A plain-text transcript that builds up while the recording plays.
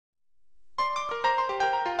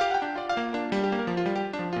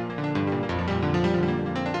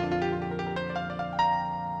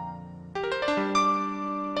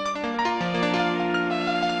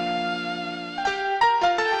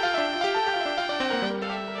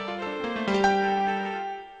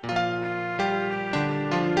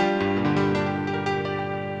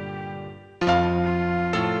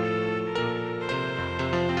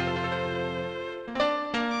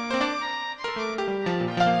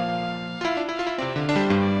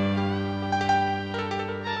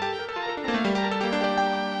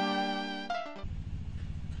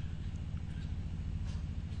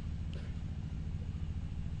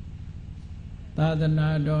သနာ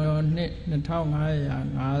တော်နှစ်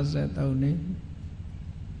2553နှစ်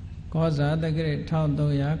ကောဇာတက္က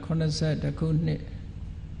ရာ1380ခုနှစ်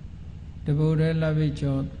တဘူရဲလပိ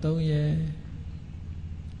ကျော်3ရက်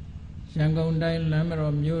ရန်ကုန်တိုင်းလမ်းမ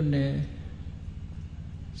တော်မြို့နယ်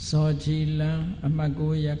ဇော်ကြီးလမ်းအမှတ်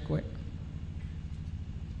9ရပ်ကွက်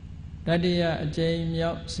တတိယအကြိမ်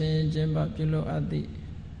မြောက်ဆင်ကျင်းပပြုလုပ်အပ်သည့်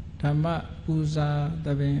ဓမ္မပူဇာသ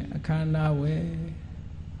ဘင်အခမ်းအနားဝယ်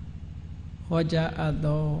ဟောကြားအပ်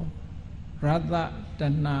သောရသတ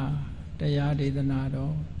ဏတရားဒေသနာ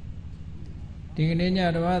တော်ဒီကနေ့ည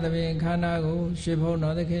ဓမ္မသဘင်အခမ်းအနားကိုရွှေဘုန်း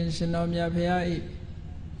တော်သခင်ရှင်တော်မြတ်ဖရာ၏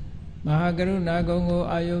မဟာကရုဏာကုံကို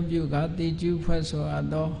အာယုပြုကာတိကျူးဖွဲ့ဆိုအပ်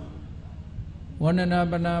သောဝန္ဒနာ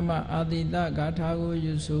ပနာမအာတိတဂါထာကို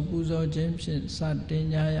ယူဆပူဇော်ခြင်းဖြင့်စတင်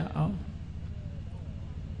ကြရအောင်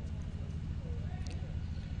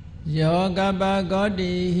ယောကပကော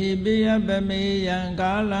တိဟိပိယပမေယံ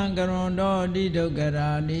ကာလံကရွန်တော်တိဒုက္ခ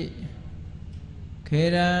ရာနိခေ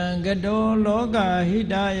ရံကတောလောကဟိ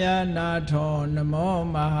တယနာထောနမော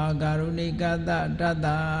မဟာကရုဏိကတတတ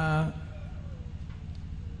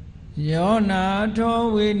ယောနာထော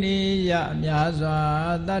ဝိနိယမြာစွာ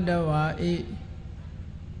တတ္တဝါဤ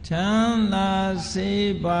ချမ်းသာစေ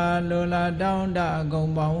ပါလိုလားတောင်းတအကု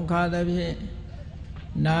န်ပေါင်းခါသဖြင့်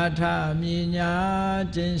နာထမြညာ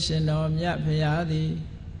ခြင်းရှင်တော်မြတ်ဖရာသည်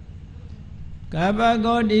ကပ္ပ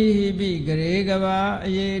ကောတိဟိပိဂရေကဘာအ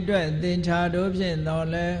ရေးအတွက်သင်္ချာတို့ဖြင့်တော်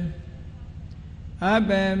လဲအဘ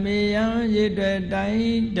ယ်မေယံရည်တွေတို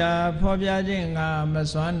င်းတာဖော်ပြခြင်းငါမ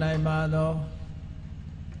စွမ်းနိုင်ပါသော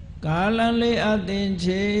ကာလလေးအသင်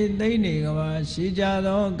ချေသိမ့်နေကဘာရှိကြ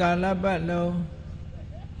သောကာလပတ်လုံး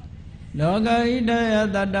လောကဣတယ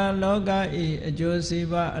တတလောကဤအကျိုးစီး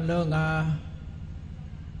ပွားအလုံးငါ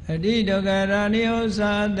အတိဒုက္ခရာနိဥ္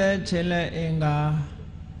စာတဲ့ချေလက်အင်္ဂါ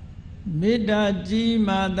မေတ္တာကြီး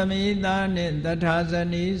မာသမိသားနှင့်တထာဇ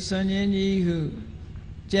နီဆွန်ခြင်းကြီးဟု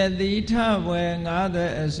ကျက်တိထဘွယ်ငါးသွဲ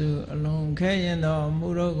အစုအလွန်ခဲရင်တော်မူ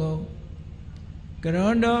တော့ကိုကရွ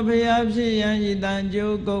န်တော်ဖရာဖြစ်ရန်ဤတန်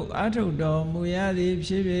ကြိုးကုတ်အထုတော်မူရသည်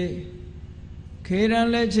ဖြစ်၍ခေရန်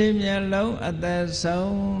လက်ချေမျက်လုံးအသက်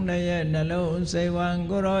ဆုံးရဲ့နှလုံးစိတ်ဝံ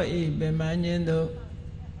ကိုရောဤပင်မခြင်းတို့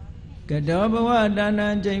ကတောဘဝတဏ္ဍ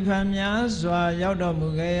ကျိန်ဖန်များစွာရောက်တော်မူ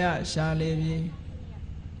ခဲ့ရရှာလေပြီ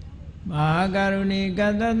မဟာကရုဏီက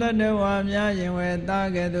တတတဝါများရင်ဝဲသား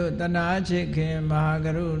ကဲ့သို့တနာချစ်ခင်မဟာက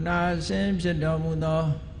ရုဏာရှင်ဖြစ်တော်မူသော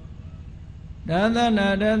ဒသနာ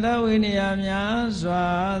ဒသဝိနည်းများစွာ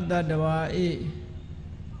တတဝါဤ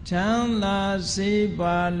ချမ်းသာစီး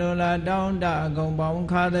ပွားလိုလားတောင်းတအကုန်ပေါင်း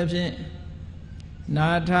ခါသဖြင့်နာ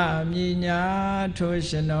ထမြညာထို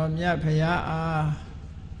ရှင်တော်မြတ်ဖရာအား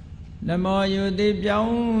နမောယုတိပြော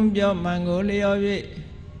င်းပြောမှန်ကိုလျော်၍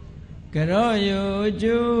ကရောယု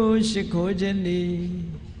ကျူရှိခိုးခြင်းသည်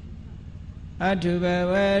အထုဘ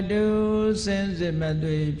ဝတုစင်စစ်မ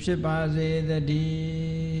သွေဖြစ်ပါစေတ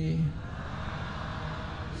ည်း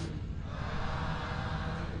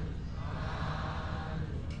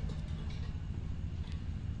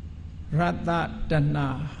ရတတဏ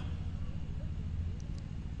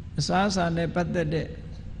အစားအစာနဲ့ပတ်သက်တဲ့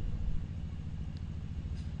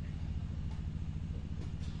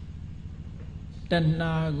တ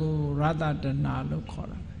ဏှာကိုရတတဏှာလို့ခေါ်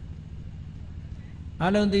တာပဲအ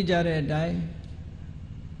လုံးသိကြတဲ့အတိုင်း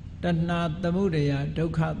တဏှာသမုဒယဒု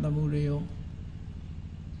က္ခသမုဒယ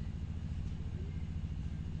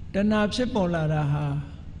တဏှာဖြစ်ပေါ်လာတာဟာ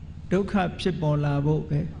ဒုက္ခဖြစ်ပေါ်လာဖို့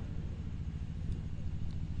ပဲ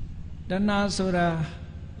တဏှာဆိုတာ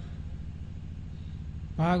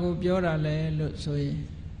ဘာကိုပြောတာလဲလို့ဆိုရင်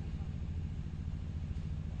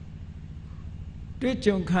တွေ့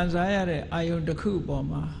ကြုံခံစားရတဲ့အာယုန်တစ်ခုပေါ်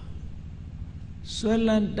မှာဆွဲလ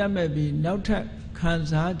န်းတက်မဲ့ပြီးနောက်ထပ်ခံ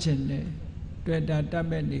စားခြင်းနဲ့တွေ့တာတက်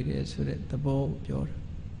မဲ့နေတယ်ဆိုတဲ့သဘောကိုပြော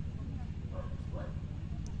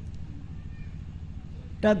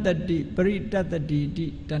တာတတ္တိပရိတတ္တိတိ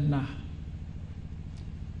တဏှာ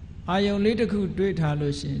အာယုန်လေးတစ်ခုတွေ့ထား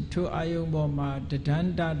လို့ရှိရင်ထိုအာယုန်ပေါ်မှာတဒန္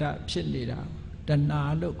တဒဖြစ်နေတာတဏှာ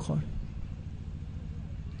လို့ခေါ်တယ်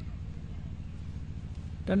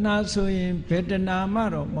တဏှာဆိုရင်ဘယ်တဏှာမှ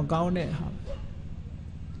တော့မကောင်းတဲ့ဟာ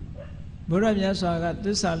ဘုရားမြတ်စွာကသ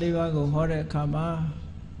စ္စာလေးပါးကိုဟောတဲ့အခါမှာ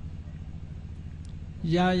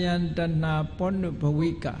ယာယံတဏှာပောနုဘဝိ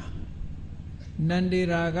ကနန္ဒေ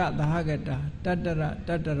ရာကသဟကတာတတ္တရတ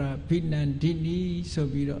တ္တရာဘိနန္ဒီနီဆို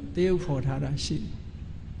ပြီးတော့သရုပ်ဖော်ထားတာရှိတယ်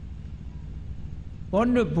ပော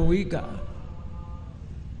နုဘဝိက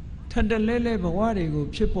ထပ်တလဲလဲဘဝတွေကို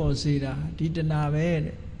ဖြစ်ပေါ်စေတာဒီတဏှာပဲ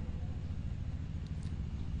တဲ့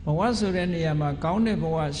ဘဝဆိုတဲ့နေရာမှာကောင်းတဲ့ဘ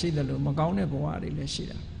ဝရှိတယ်လို့မကောင်းတဲ့ဘဝတွေလည်းရှိ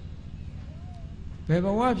တာဘယ်ဘ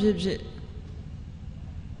ဝဖြစ်ဖြစ်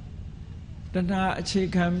တဏှာအခြေ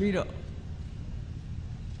ခံပြီးတော့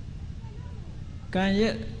ကံ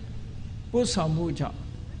ရဲ့ပို့ဆောင်မှုကြောင့်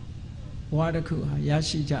ဘဝတစ်ခုဟာရ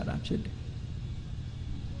ရှိကြတာဖြစ်တယ်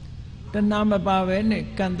တဏှာမပါဘဲနဲ့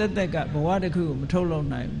ကံတက်တက်ကဘဝတစ်ခုကိုမထုတ်လုပ်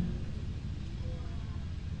နိုင်ဘူး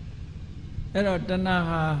အဲ့တော့တဏှာ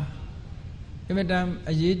ဟာအမြဲတမ်း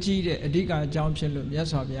အရေးကြီးတဲ့အဓိကအကြောင်းဖြစ်လို့မြတ်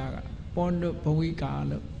စွာဘုရားကပောနုဘဝိကာ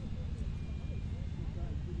လို့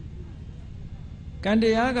ကံတ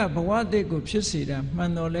ရားကဘဝတည်းကိုဖြစ်စေတာမှ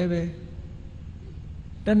န်တော်လဲပဲ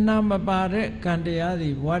တဏှာမပါတဲ့ကံတရားတွေ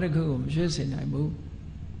ဘဝတစ်ခုကိုမဖြစ်စေနိုင်ဘူး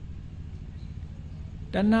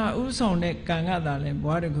တဏှာဥဆောင်တဲ့ကံကသာလဲဘဝ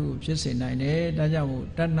တစ်ခုကိုဖြစ်စေနိုင်တယ်ဒါကြောင့်မို့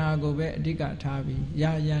တဏှာကိုပဲအဓိကထားပြီး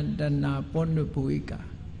ယာယံတဏှာပောနုဘဝိကာ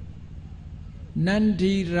နန္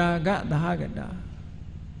ဒီရာဂသဟကတာ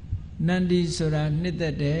နန္ဒီဆိုတာနှစ်သ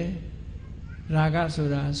က်တယ်ရာဂဆို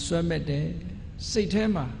တာဆွဲမဲ့တယ်စိတ်ထဲ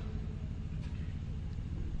မှာ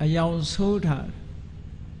အယောင်ဆိုးထား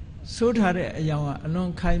တဲ့အယောင်ကအလွ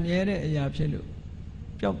န်ခိုင်မြဲတဲ့အရာဖြစ်လို့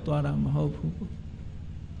ပျောက်သွားတာမဟုတ်ဘူး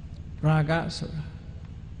ရာဂဆိုတာ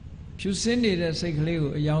ဖြူစင်းနေတဲ့စိတ်ကလေး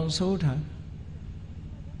ကိုအယောင်ဆိုးထား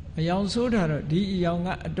တော့ဒီအယောင်က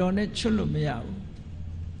အတော်နဲ့ချွတ်လို့မရဘူး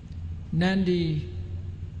နန္ဒီ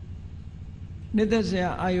နှစ်သက်စရာ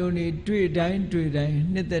အာယုန်တွေ့တိုင်း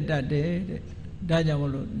နှစ်သက်တတ်တယ်တဲ့ဒါကြောင့်မ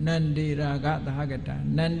လို့နန္ဒီရာဂသဟကတာ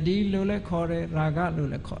နန္ဒီလို့လည်းခေါ်တယ်ရာဂလို့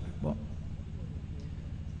လည်းခေါ်တယ်ပေါ့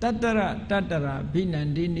တတ္တရဘိနန္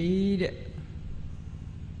ဒီနီတဲ့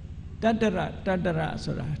တတ္တရ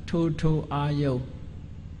ဆိုတာထိုအာယုန်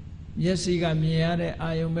မျက်စိကမြင်ရတဲ့အာ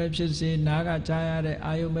ယုန်ပဲဖြစ်စေနားကကြားရတဲ့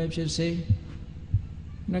အာယုန်ပဲဖြစ်စေ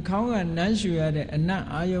နှာခေါင်းကနမ်းရှူရတဲ့အနံ့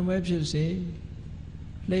အာယုံပဲဖြစ်စေ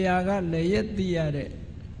လျှာကလည်းရက်သိရတဲ့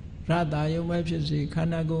ရတာယုံပဲဖြစ်စေခန္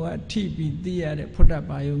ဓာကိုယ်ကထိပြီးသိရတဲ့ဖုဒ္ဓ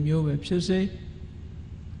ဘာယုံမျိုးပဲဖြစ်စေ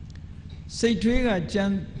စိတ်ထွေးကကြံ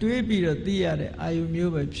တွေးပြီးတော့သိရတဲ့အာယုံ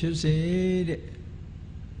မျိုးပဲဖြစ်စေတဲ့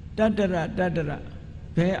တတ္တရ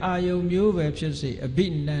ဘယ်အာယုံမျိုးပဲဖြစ်စေအဘိ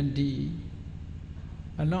နန္တိ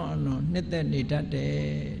အလွန်နှစ်သက်နေတတ်တယ်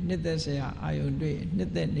နှစ်သက်စရာအာယုံတွေ့နှစ်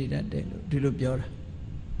သက်နေတတ်တယ်လို့ဒီလိုပြောတာ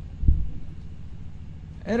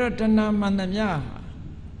အဲ့တော့တဏှာမှန်သမျှ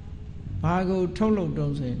ဘာကိုထုတ်လုပ်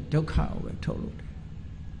တုံးဆိုရင်ဒုက္ခကိုပဲထုတ်လုပ်တယ်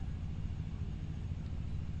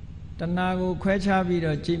တဏှာကိုခွဲခြားပြီး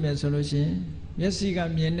တော့ကြည့်မယ်ဆိုလို့ရှိရင်မျက်စိက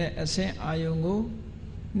မြင်တဲ့အဆင့်အာယုံကို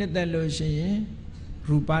နှစ်သက်လို့ရှိရင်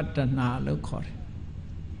ရူပတဏှာလို့ခေါ်တယ်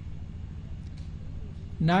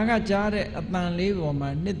နားကကြားတဲ့အတန်လေးပေါ်မှာ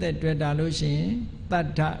နှစ်သက်တွေ့တာလို့ရှိရင်တတ္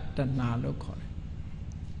ထတဏှာလို့ခေါ်တယ်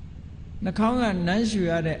နှာခေါင်းကနမ်းရှူ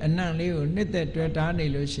ရတဲ့အနံ့လေးကိုနှစ်သက်တွေ့တာနေ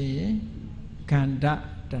လို့ရှိရင်ခန္ဓာ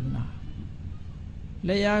တဏှာ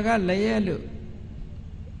လျှာကလျက်လို့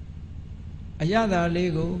အရသာ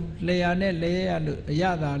လေးကိုလျှာနဲ့လျက်ရလို့အရ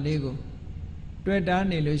သာလေးကိုတွေ့တာ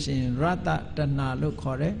နေလို့ရှိရင်ရတ္တတဏှာလို့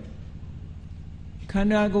ခေါ်တယ်ခန္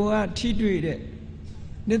ဓာကိုယ်ကထိတွေ့တဲ့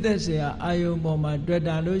နှစ်သက်စရာအာယုံပေါ်မှာတွေ့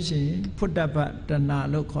တာလို့ရှိရင်ဖုတ္တပတဏှာ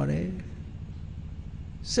လို့ခေါ်တယ်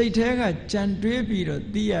စိတ်ထဲကကြံတွေးပြီးတော့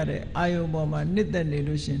သိရတဲ့အာယုံပေါ်မှာနှစ်သက်နေ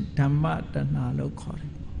လို့ရှိရင်ဓမ္မတဏှာလို့ခေါ်တ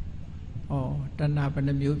ယ်။ဩတဏှာဘယ်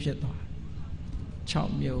နှမျိုးဖြစ်သွား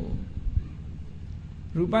6မျိုး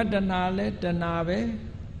ရူပတဏှာလည်းတဏှာပဲ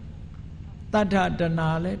တတ္ထတဏှာ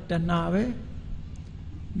လည်းတဏှာပဲ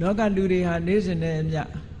လောကလူတွေဟာနေစဉ်နဲ့အမျှ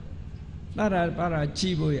လှတာပါတာကြ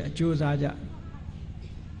ည့်ဖို့ရအကျိုးစားကြ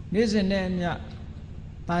နေစဉ်နဲ့အမျှ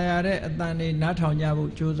ตายရတဲ့အတန်တွေနားထောင်ကြ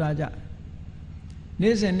ဖို့ကြိုးစားကြ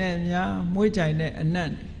နေ့စဉ်နဲ့အများမွေးကြိုင်တဲ့အနံ့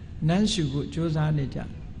နမ်းရှူဖို့ကြိုးစားနေကြ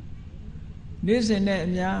နေ့စဉ်နဲ့အ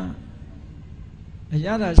များအရ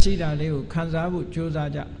သာရှိတာလေးကိုခံစားဖို့ကြိုးစား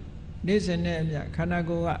ကြနေ့စဉ်နဲ့အများခန္ဓာ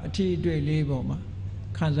ကိုယ်ကအထီးအတွေ့လေးပေါ်မှာ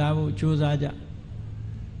ခံစားဖို့ကြိုးစားကြ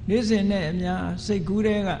နေ့စဉ်နဲ့အများစိတ်ကူး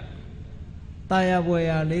တဲ့ကตายရပွဲ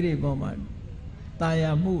ရလေးတွေပေါ်မှာตายရ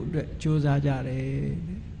မှုအတွက်ကြိုးစားကြတယ်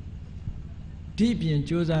ဒီပြင်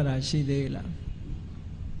ကြိုးစားတာရှိသေးလား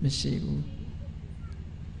မရှိဘူး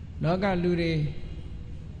လောကလူတွေ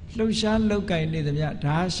လှုပ်ရှားလောက်ကင်နေသမျှ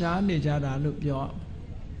ဓာရှားနေကြတာလို့ပြော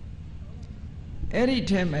အဲ့ဒီ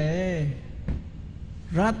ထဲမှာ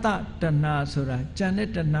ရတ္တတဏှာဆိုတာကြံတဲ့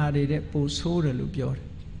တဏှာတွေတဲ့ပိုဆိုးတယ်လို့ပြောတယ်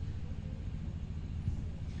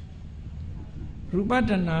ရူပတ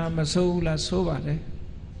ဏှာမဆိုးဘူးလားဆိုးပါတယ်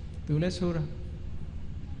သူလည်းဆိုးတာ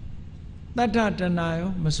တတ္ထတဏှာ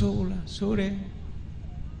ရောမဆိုးဘူးလားဆိုးတယ်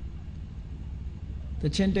တ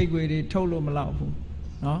ချင်းတိတ်ွေတွေထုတ်လို့မလောက်ဘူး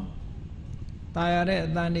နော်ตายရတဲ့အ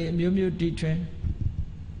တန်တွေအမျိုးမျိုးတီထွင်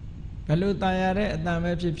ဘယ်လိုตายရတဲ့အတန်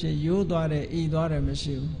ပဲဖြစ်ဖြစ်ရိုးသွားတယ်ဤသွားတယ်မ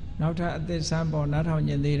ရှိဘူးနောက်ထပ်အသက်ဆန်းပေါ်နားထောင်ည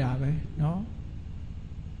င်သေးတာပဲနော်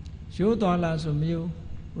ရိုးသွားလားဆိုမျိုး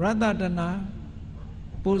ရတ္တတဏှာ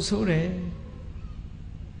ပို့ဆိုးတယ်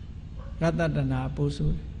Ratatana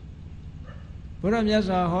Pusu Buddha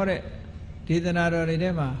Myasa Hore Didana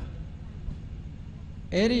Redema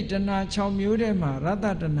Eritana Chaumudema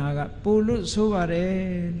Ratatanaga Pulu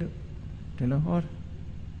Suvare Telehor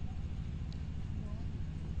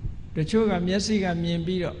The Chuga Miesiga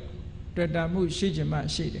Miembiro Tadamu Shijima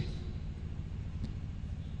Shide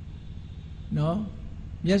No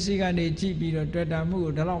Miesiga de Jibiro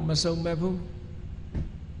Tadamu the long Masong Bepu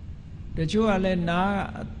The Chua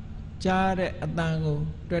Lena Jare Atango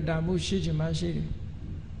Tadamu Shijima Shide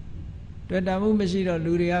Tadamu Mashiro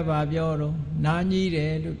Luria Babioro Nani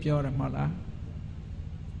de Lupiora Mala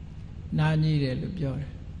Nani de Lupiora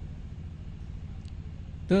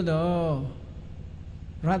Todo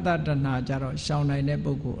Ratatana Jaro Shauna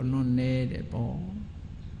Nebuku alone de Bo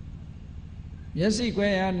Yesi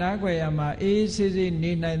Quaya Naguayama Easy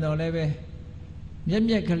Nina no Leve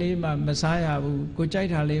Yemia Kalima Messiah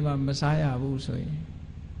Kuchait Halima Messiah Busoi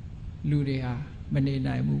Luria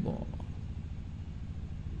Manina Mubo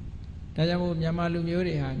Tajamu Yamalu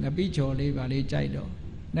Muria Gabicho Leva Le Jaido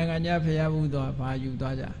Naganya Payabudo Payu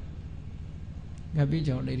Daja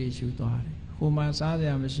Gabicho Lady Shutari Huma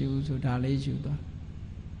Sadia Mashu Sudali Shuta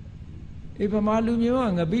If a Malumio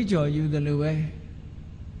and a beach or you the Lue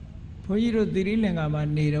Poyiro Tirilanga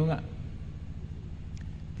Nidonga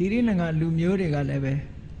Tirilanga Lumuriga Leve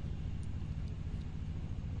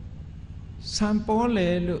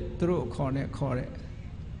Sampole look through corner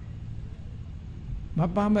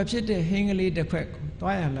Mapamba Chite Hingley the Quack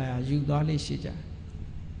Toyala you dolly shija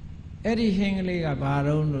Eddie Hingley a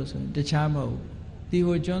baron the Chamo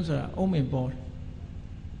Dio Johnson Omen board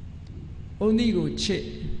Only go chip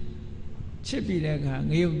Chippy Lega,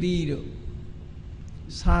 Gildido,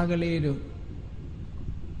 Sagaledo,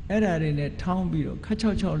 Edda in a town beetle,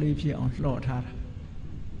 Cachocho live here on Lord Hara.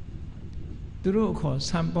 The road called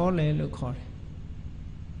Sampole Lucor.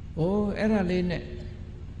 Oh, Edda Lene,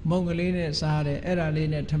 Mongoline Sade, Edda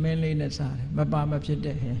Lene, Tameline Sade, Mabama Pit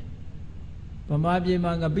de He. Bamabi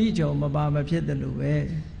Manga Bijo, Mabama Pit de Lue,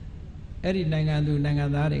 Eddie Nangandu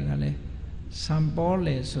Nangadari,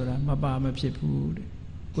 Sampole Sura, Mabama Pit food.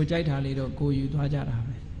 Go Jaitali go you to Ajara.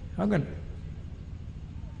 How good?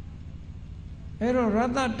 Ero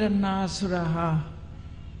Ratatana Suraha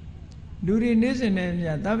During this in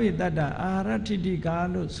David Dada Aratiti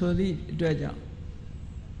Galo Sodi Dweja.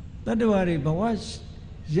 That worry, but watch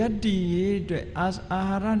Yati as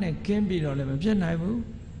Aharane came be all of Jenaibu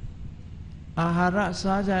Ahara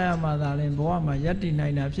Sajaya Madalin Boama Yati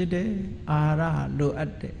Nine Apside Ahara Lo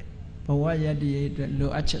Ate Bawa Yadi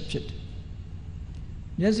Lo Achapchit.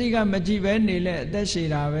 Yesiga Majiveni, that she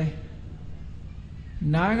rave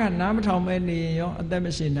Naga Namatome, your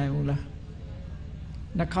Demisi Naula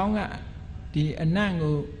Nakonga, the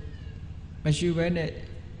Anango Mashuvene,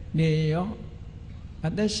 Neo,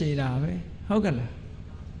 at that she rave, Hogala,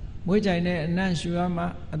 which I know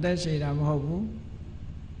Nanshuama, at that she rave Hobu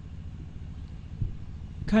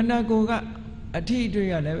Kanagoga, a tea to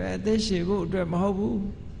your level, at that she go to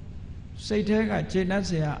Mahobu. Say take a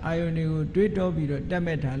Chinazia, Ioniu, Dwito,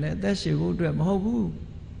 Demetale, that she would do a Mahobu.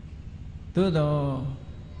 Todo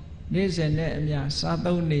this and Nemia,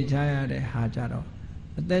 Sato Nijaya de Hajaro,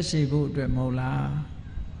 that she would do a Mola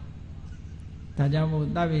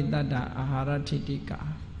Tajamu David Dada Ahara Titika.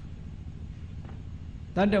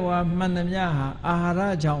 That the one Manamyaha,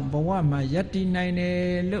 Ahara Jam, Bawama, Yati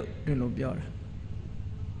Nine look to Lubior.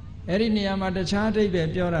 Eriniyama the charity be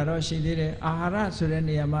Piora Roshi did Ahara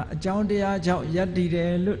Sureniyama, Joundia Jow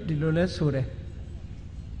Yadi look the Lulesure.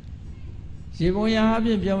 Siboya have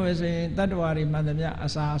been saying that worry Madamia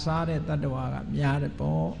Asasare Tadawara,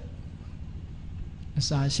 Miarepo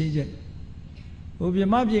Asashije.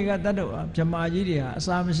 Ubimabi got that Jamajiria,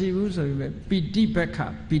 Asamashi Uso, PT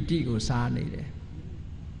Pekka, PT Usani.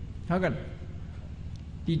 How got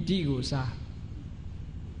PT Usa?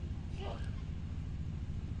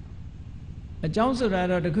 A Johnson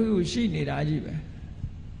rather the Kugu she need Ajibe.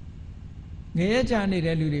 Gayaja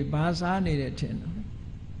needed Ludi, Basa needed 10.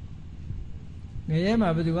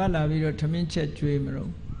 Gayama Buduala video Taminche Dreamero.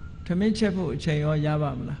 Taminche Puche or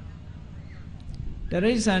Yabamla. The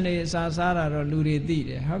reason is Asara or Ludi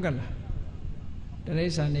Dide, Hogala. The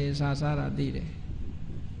reason is Asara Dide.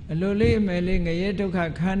 A Luli mailing a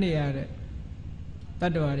Yetuka Kandiare.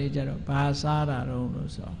 Tadwari Jaro, Basara or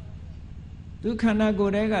so. Do cannot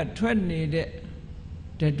go there 20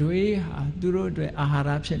 the way Duro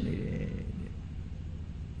Aharaption.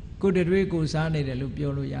 Good the way goes on the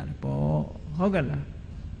Lupiolo Yarpo, Hogala.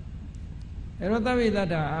 Erotavi that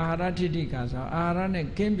Aharatikas,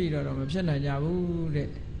 Arane came be of Shana Yavu.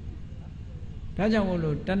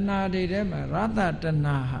 Tajamulu, Tana de Dem, Rata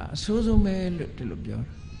Tanaha, Suzume Lupio.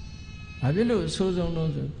 ဘာဖြစ်လို့အဆိုးဆုံးလို့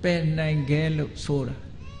ဆိုပယ်နိုင်ခဲ့လို့ဆိုတာ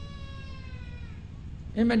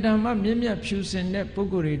အင်မတန်မှမြင့်မြတ်ဖြူစင်တဲ့ပုဂ္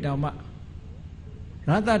ဂိုလ်တွေတောင်မှ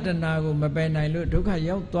ရတ္တတဏှာကိုမပယ်နိုင်လို့ဒုက္ခ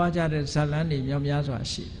ရောက်သွားကြတဲ့ဇာလန်းတွေမြောက်များစွာ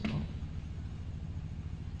ရှိတယ်ပေါ့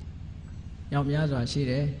မြောက်များစွာရှိ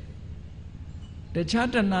တယ်တခြား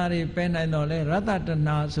တဏှာတွေပယ်နိုင်တော့လဲရတ္တတ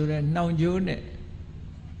ဏှာဆိုတဲ့နှောင်ကြိုးနဲ့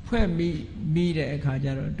ဖွဲ့မိတဲ့အခါကျ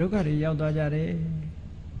တော့ဒုက္ခတွေရောက်သွားကြတယ်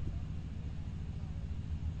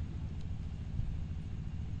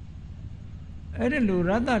အဲ့ဒီလို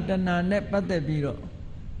ရတ္တတဏှာနဲ့ပတ်သက်ပြီးတော့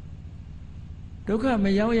ဒုက္ခမ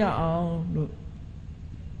ရောက်ရအောင်လို့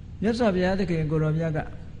မြတ်စွာဘုရားသခင်ကိုရောမြတ်က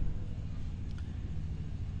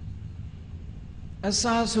အ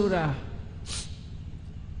စာဆိုတာ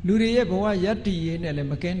လူတွေရဲ့ဘဝယတ္တိရေးနဲ့လည်း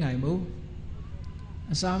မကင်းနိုင်ဘူး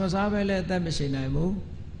အစာမစားပဲလည်းအသက်မရှိနိုင်ဘူး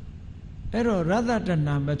အဲ့တော့ရတ္တတ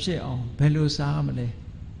ဏှာမဖြစ်အောင်ဘယ်လိုစားမလဲ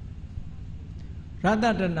ရတ္တ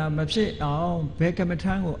တဏှာမဖြစ်အောင်ဘယ်ကမ္မထ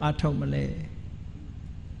မ်းကိုအားထုတ်မလဲ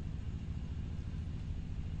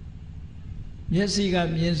မျက်စိက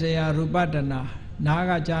မြင်စရာရူပတဏှာနား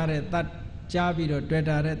ကကြားတဲ့တတ်ကြားပြီးတော့တွေ့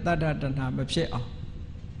တာတဲ့တတ္တတဏှာမဖြစ်အောင်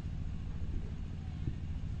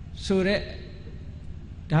ဆိုတဲ့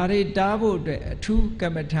ဒါတွေတားဖို့အတွက်အထူးက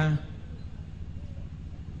မ္မထမ်း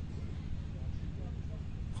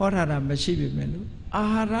ဟောထားတာမရှိပြီမဲ့လို့အာ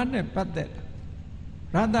ဟာရနဲ့ပတ်သက်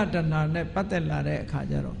ရတ္တတဏှာနဲ့ပတ်သက်လာတဲ့အခါ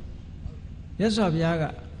ကျတော့မြတ်စွာဘုရားက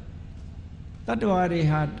တတ္တဝါတွေ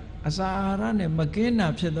ဟာအစာအာဟာရနဲ့မကင်းတာ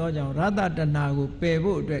ဖြစ်သောကြောင့်ရတ္တတဏှာကိုပယ်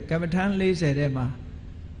ဖို့အတွက်ကမ္မထမ်း40ထဲမှာ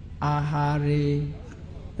အာဟာရေ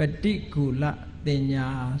ပฏิကူလတင်ညာ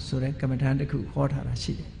ဆိုတဲ့ကမ္မထမ်းတစ်ခုဟောထားတာ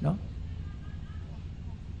ရှိတယ်နော်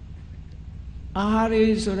အာဟာရေ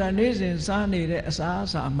ဆိုတာနေ့စဉ်စားနေတဲ့အစာအ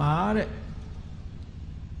စာမှာတဲ့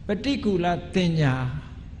ပฏิကူလတင်ညာ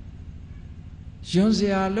ယွန်စ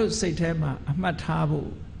ရာလို့စိတ်ထဲမှာအမှတ်ထားဖို့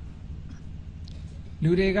လူ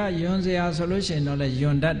တွေကယွန်စရာဆိုလို့ရှိရင်တော့လေယွ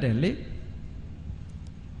န်တတ်တယ်လေ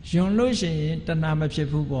ယွန်လို့ရှိရင်တဏှာမဖြစ်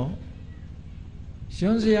ဘူးပေါ့ယွ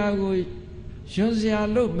န်စရာကိုယွန်စရာ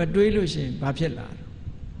လို့မတွေးလို့ရှိရင်ဘာဖြစ်လာ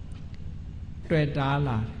တွေ့တား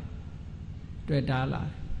လာတွေ့တားလာ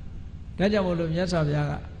ဒါကြောင့်မို့လို့မြတ်စွာဘုရား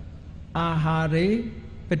ကအာဟာရေ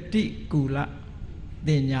ပฏิကူလတ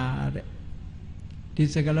င်ညာတဲ့ဒီ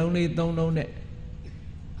စကားလုံးလေး၃လုံးနဲ့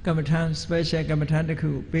ကမ္မထမ်း special ကမ္မထမ်းတစ်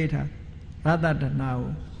ခုပေးထားရတ္တတဏှာကို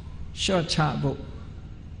ရှော့ချဖို့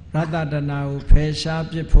ရတ္တတဏှာကိုဖယ်ရှား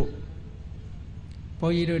ပစ်ဖို့ဘု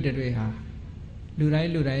န်းကြီးတို့တွေဟာလူတိုင်း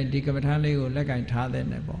ဒီကမ္မထမ်းလေးကိုလက်ကင်ထားတဲ့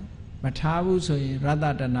နဲ့ပေါ့မထားဘူးဆိုရင်ရတ္တ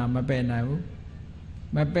တဏှာမပယ်နိုင်ဘူး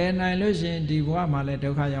မပယ်နိုင်လို့ရှိရင်ဒီဘဝမှာလည်းဒု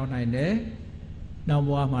က္ခရောက်နိုင်တယ်နောက်ဘ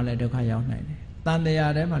ဝမှာလည်းဒုက္ခရောက်နိုင်တယ်တန်တ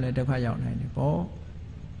ရားထဲမှာလည်းဒုက္ခရောက်နိုင်တယ်ပေါ့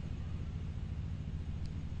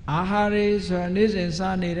အာဟာရေဆိုနေ့စဉ်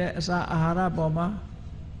စားနေတဲ့အစာအာဟာရပေါ်မှာ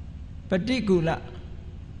ပฏิကူလ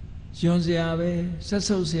ယွန်စရာပဲဆက်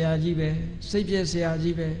ဆုပ်စရာကြီးပဲစိတ်ပြည့်စရာ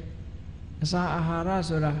ကြီးပဲအစာအာဟာရ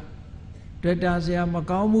ဆိုတာတွေ့တာစရာမ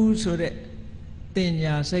ကောင်းဘူးဆိုတဲ့တင်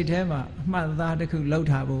ညာစိတ်ထဲမှာအမှတ်သားတစ်ခုလောက်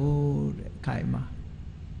ထားဖို့တဲ့ခိုင်မှာ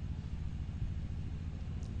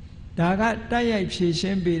ဒါကတိုက်ရိုက်ဖြည့်ရှ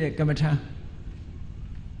င်းပေးတဲ့ကမ္မထမ်း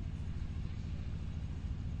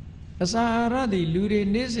အစာအာဟာရသည်လူတွေ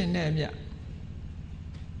နေ့စဉ်နဲ့အမျှ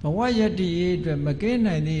ဘဝယတ္တိရေးအတွက်မကင်း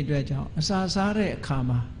နိုင်သည့်အတွက်ကြောင့်အစာစားတဲ့အခါ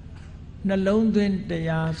မှာနှလုံးသွင်းတ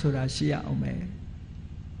ရားဆိုတာရှိရအောင်မယ်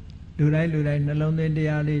လူတိုင်းနှလုံးသွင်းတ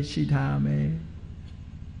ရားလေးရှိထားရမယ်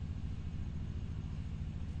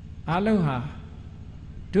အလုံးဟာ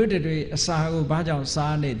တို့တွေအစာကိုဘာကြောင့်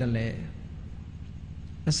စားနေသလဲ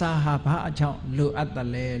အစာဟာဘာအကြောင်းလိုအပ်တယ်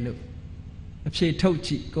လဲလို့အဖြေထုတ်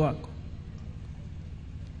ကြည့်ကိုယ့်အကို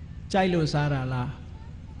ကြိုက်လို့စားတာလား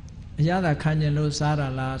အရသာခံကျင်လို့စားတာ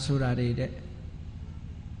လားဆိုတာတွေတဲ့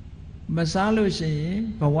မစားလို့ရှိရင်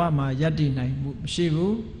ဘဝမှာယတ္တိနိုင်မှုမရှိ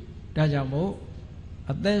ဘူးဒါကြောင့်မို့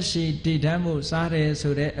အသက်ရှိတည်တမ်းမှုစားတယ်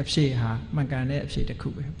ဆိုတဲ့အဖြေဟာမှန်ကန်တဲ့အဖြေတစ်ခု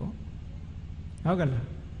ပဲပေါ့ဟုတ်ကလား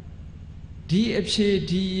ဒီအဖြေ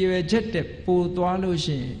ဒီရွယ်ချက်တဲ့ပိုသွားလို့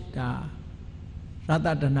ရှိရင်ဒါရတ္တ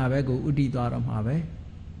တဏှာပဲကိုဥတည်သွားတော့မှာပဲ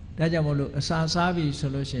ဒါကြောင့်မို့လို့အစာစားပြီဆို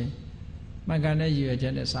လို့ရှိရင်မှန်ကန်တဲ့ရွယ်ချ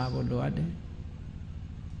က်နဲ့စားဖို့လိုအပ်တယ်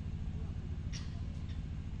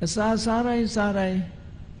အစာစားတိုင်း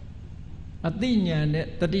အသိဉာဏ်နဲ့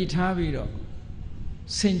တတိထားပြီးတော့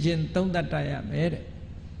ဆင်ခြင်သုံးသပ်တတ်ရမယ်တဲ့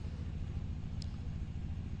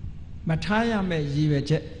မထားရမယ့်ရည်ရွယ်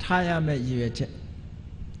ချက်ထားရမယ့်ရည်ရွယ်ချက်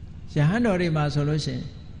ယဟန်တော်တွေမှာဆိုလို့ရှိရင်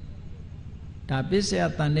ဒါပစ္စယ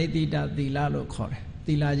တဏ္ဍိတိတသီလလို့ခေါ်တယ်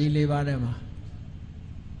သီလကြီး၄ပါးထဲမှာ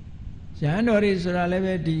ယဟန်တော်တွေဆိုတာလည်း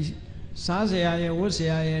ပဲဒီစားစရာရဲ့ဝတ်စ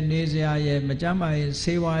ရာရဲ့နေစရာရဲ့မကြမ်းမာရဲ့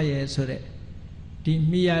ဆေးဝါးရဲ့ဆိုတဲ့ဒီ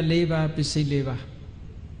မိယာ၄ပါးပစ္စည်း၄ပါး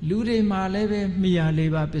လူတွေမှာလည်းပဲမိယာ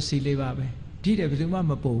လေးပါပစ္စည်းလေးပါပဲဒီတဲ့ဘယ်သူမှ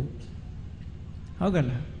မပို့ဟုတ်ကဲ့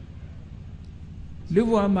လားလူ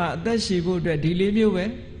ဘဝမှာအသက်ရှည်ဖို့အတွက်ဒီလေးမျိုးပဲ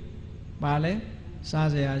ပါလဲစား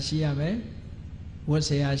စရာရှိရမယ်ဝတ်စ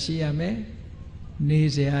ရာရှိရမယ်နေ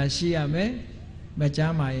စရာရှိရမယ်မကြ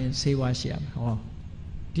မ်းမာရင်ဆေးဝါးရှိရမယ်ဟော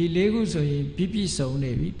ဒီလေးခုဆိုရင်ပြည့်ပြည့်စုံ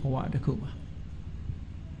နေပြီဘဝတစ်ခုမှာ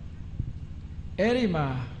အဲ့ဒီမှာ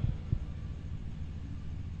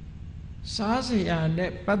စားစရာ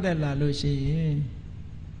နဲ့ပတ်သက်လာလို့ရှိရင်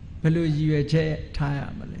ဘယ်လိုရည်ရွယ်ချက်ထားရ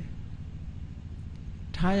မလဲ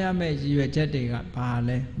ထားရမယ့်ရည်ရွယ်ချက်တွေကဘာ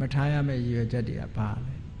လဲမထားရမယ့်ရည်ရွယ်ချက်တွေကဘာ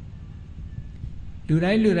လဲလူ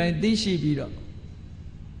တိုင်းသိရှိပြီးတော့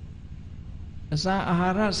အစာအာ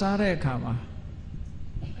ဟာရစားတဲ့အခါမှာ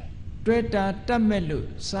တွေ့တာတတ်မဲ့လို့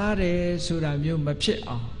စားတယ်ဆိုတာမျိုးမဖြစ်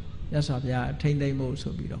အောင်မြတ်စွာဘုရားထိမ့်သိမ့်ဖို့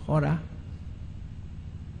ဆိုပြီးတော့ဟောတာ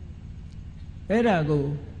အဲ့ဒါကို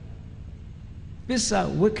ပစ္စ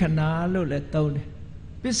ဝိက္ခဏလို့လည်းသုံးတယ်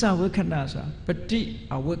ပစ္စဝိက္ခဏဆိုတာပฏิ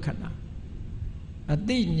အဝိက္ခဏအ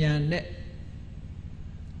သိဉာဏ်နဲ့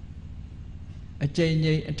အကျဉ်းချ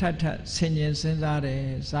င်းအထက်ထက်ဆင်ញင်စဉ်းစားတယ်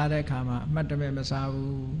စားတဲ့အခါမှာအမှတ်တမဲ့မစား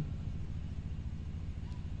ဘူး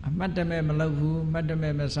အမှတ်တမဲ့မလုပ်ဘူးအမှတ်တ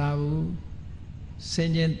မဲ့မစားဘူးဆင်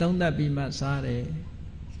ញင်သုံးသပ်ပြီးမှစားတယ်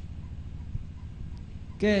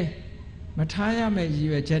ကဲမထားရမယ့်ရည်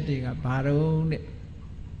ရွယ်ချက်တွေကဘာတော့တဲ့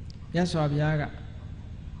မြတ်စွာဘုရားက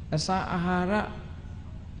အစာအာဟာရ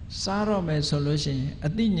စားတော့မယ်ဆိုလို့ရှိရင်အ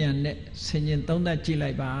သိဉာဏ်နဲ့ဆင်ញင်သုံးသပ်ကြည့်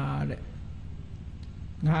လိုက်ပါတဲ့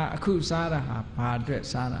ငါအခုစားတာဟာဘာအတွက်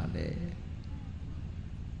စားတာလဲ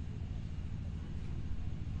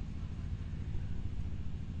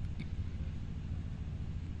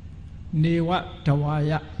နေဝတဝါ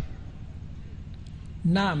ယ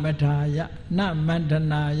နမထာယနမန္တ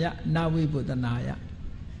နာယနဝိပုဒနာယ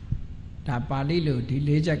ဒါပါဠိလိုဒီ၄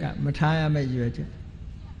ချက်ကမထားရမယ့်ရွယ်ချက်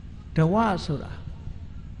တဝဆိုတာ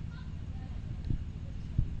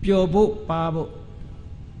ပျော်ဖို့ပါဖို့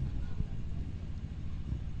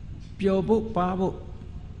ပျော်ဖို့ပါဖို့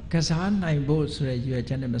ကစားနိုင်ဖို့ဆိုတဲ့ရွယ်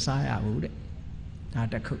ချက်နဲ့မစားရဘူးတဲ့ဒါ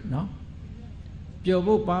တစ်ခုเนาะပျော်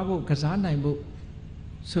ဖို့ပါဖို့ကစားနိုင်ဖို့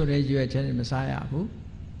ဆိုတဲ့ရွယ်ချက်နဲ့မစားရဘူး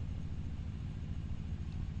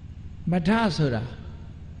မထဆိုတာ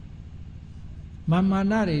မာ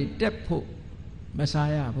နတွေတက်ဖို့မစား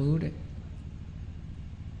ရဘူးတဲ့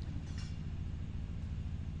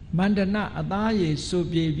မန္တနာအသားရည်စိုး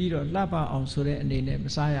ပြေပြီးတော့လှပအောင်ဆိုတဲ့အနေနဲ့မ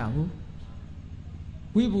စားရဘူး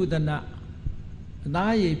ဝိပုဒနာအ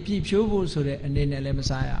သားရည်ပြည့်ဖြိုးဖို့ဆိုတဲ့အနေနဲ့လည်းမ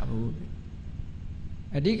စားရဘူး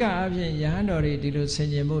အဓိကအဖြစ်ယဟန်တော်တွေဒီလိုဆင်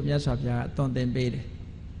ခြင်ဖို့မြတ်စွာဘုရားကသွန်သင်ပေးတယ်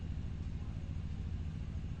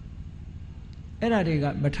အဲ့ဒါတွေက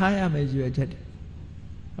မထားရမယ့်ရည်ရွယ်ချက်တွေ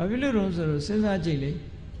ဘာဖြစ်လို့လဲဆိုတော့စဉ်းစားကြည့်လေ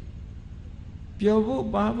ပျော်ဖို့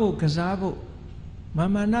ပါဖို့ကစားဖို့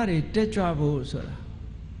မာနတွေတက်ကြွဖို့ဆိုတာ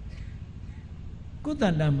ကိုယ်တ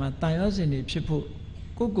န်တမှာတန်ရောစင်တွေဖြစ်ဖို့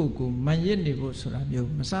ကိုမန်ရစ်နေဖို့ဆိုတာမျိုး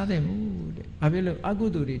မစားသင့်ဘူးတဲ့ဘာဖြစ်လို့အကု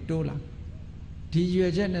သိုလ်တွေတိုးလာဒီရွ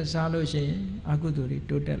ယ်ချက်နဲ့စားလို့ရှိရင်အကုသိုလ်တွေ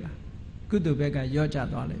တိုးတက်လာကုသိုလ်ဘက်ကရော့ကျ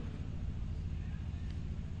သွားလိမ့်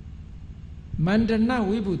မန္တန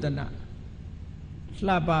ဝိပုဒနာ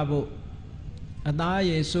လှပဖို့အသား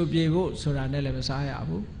ရည်စိုးပြေဖို့ဆိုတာနဲ့လည်းမစားရ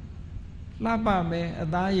ဘူးလှပမယ်အ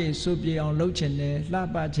သားရည်စိုးပြေအောင်လုပ်ချင်တယ်လှ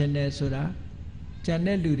ပချင်တယ်ဆိုတာကျန်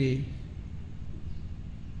တဲ့လူတွေ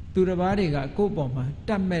သူတစ်ပါးတွေကကိုယ့်ပေါ်မှာတ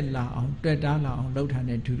တ်မဲ့လာအောင်တွေ့တားလာအောင်လုပ်ထား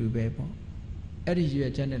တဲ့ထူတူပဲပေါ့အဲ့ဒီရွ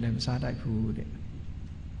ယ်ချက်နဲ့လည်းမစားတတ်ဘူးတဲ့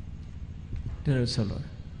ဒါလို့ဆိုလို့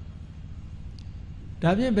ဒါ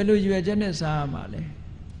ဖြင့်ဘယ်လိုရွယ်ချက်နဲ့စားရမှာလဲ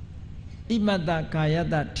ဣမတ္တကာယတ္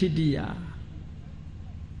တထိတိယ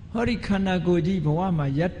ဟောဒီခန္ဓာကိုယ်ကြီးဘဝမှာ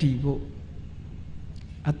ယက်တည်ဖို့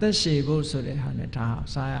အသက်ရှည်ဖို့ဆိုတဲ့ဟာနဲ့ဒါ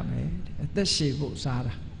စားရမယ်အသက်ရှည်ဖို့စား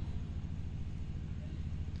တာ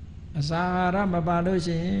အစာအာဟာရမပါလို့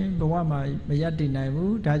ရှိရင်ဘဝမှာမယက်တည်နိုင်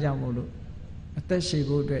ဘူးဒါကြောင့်မို့လို့အသက်ရှည်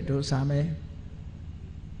ဖို့အတွက်တို့စားမယ်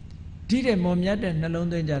ဒီတဲ့မွန်မြတ်တဲ့နှလုံး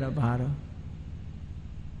သွင်းကြတော့ဘာတော့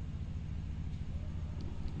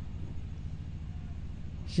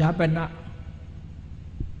ယာပန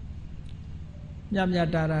မြတ်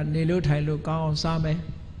တာနေလို့ထိုင်လို့ကောင်းအောင်စားမယ်ဣ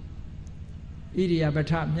ရိယာပ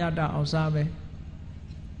ထမြတ်တာအောင်စားမယ်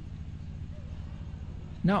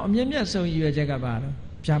နောက်အမြင့်မြတ်ဆုံးရည်ရွယ်ချက်ကဘာတော့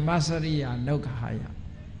ဗျာမစရိယာနုက္ခဟာ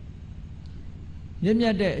ယမြ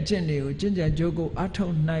တ်တဲ့အကျင့်တွေကိုကျင့်ကြံကြိုးကိုအထော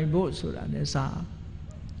က်နိုင်ဖို့ဆိုတာ ਨੇ စား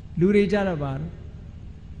လူတွေကြတော့ဘာတော့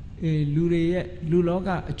လူတွေရဲ့လူလောက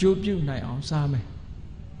အကျိုးပြုနိုင်အောင်စားမယ်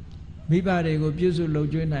မိဘတွေကိုပြုစုလုပ်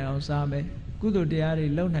ကျွေးနိုင်အောင်စားမယ်ကုသိုလ်တရားတွေ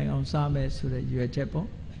လုပ်နိုင်အောင်စားမယ်ဆိုတဲ့ရွယ်ချက်ပေါ့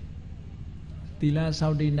သီလစော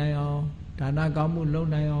င့်တည်နိုင်အောင်ဒါနကောင်းမှုလုပ်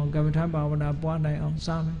နိုင်အောင်ကမ္မထဘာဝနာပွားနိုင်အောင်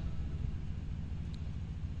စားမယ်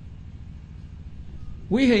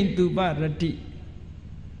ဝိဟိန်တုပရတိ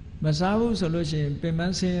မစားဘူးဆိုလို့ရှိရင်ပင်ပ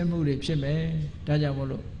န်းဆင်းရဲမှုတွေဖြစ်မယ်ဒါကြောင့်မို့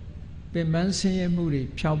လို့ပင်ပန်းဆင်းရဲမှုတွေ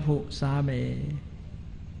ဖြောက်ဖို့စားမယ်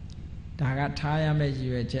ဒါကထားရမယ့်ရည်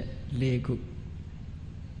ရွယ်ချက်၄ခု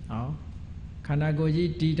ဟောခန္ဓာကိုယ်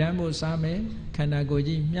ကြီးတည်တံ့ဖို့စားမယ်ခန္ဓာကိုယ်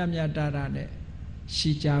ကြီးမျှမျှတတနဲ့ရှ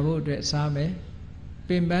ည်ကြဖို့အတွက်စားမယ်ပ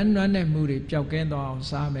င်ပန်းနွမ်းနယ်မှုတွေပျောက်ကင်းသွားအောင်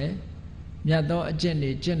စားမယ်မြတ်သောအကျင့်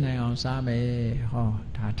တွေကျင့်နိုင်အောင်စားမယ်ဟော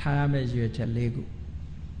ဒါထားရမယ့်ရည်ရွယ်ချက်၄ခု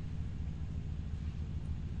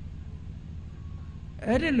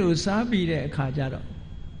အဲ့ဒီလိုစားပြီးတဲ့အခါကျတော့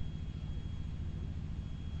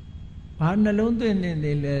ဘာနှလုံးသွင်း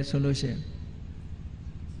နေလဲဆိုလို့ရှိရင်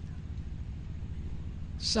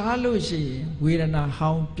စားလို့ရှိရင်ဝေဒနာ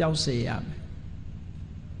ဟောင်းပျောက်စေရမယ်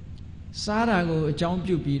စားတာကိုအကြောင်း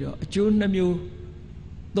ပြုပြီးတော့အကျိုး2မျိုး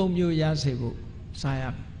3မျိုးရစေဖို့စားရ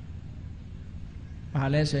မယ်ဘာ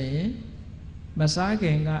လဲဆိုရင်မစားခ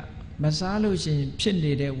င်ကမစားလို့ရှိရင်ဖြစ်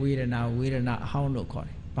နေတဲ့ဝေဒနာအဟောင်းလို့ခေါ်တ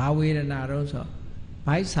ယ်ဘာဝေဒနာတော့ဆို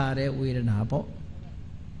ဘိုက်စားတဲ့ဝေဒနာပေါ့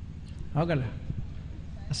ဟုတ်ကလား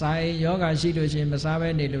အစာယောဂရှိလို့ရှိရင်မစားဘဲ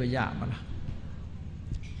နေလို့ရမလား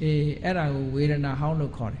အေးအဲ့ဒါကိုဝေဒနာဟောင်း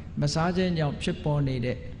လို့ခေါ်တယ်မစားခြင်းကြောင့်ဖြစ်ပေါ်နေ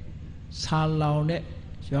တဲ့ဆာလောင်တဲ့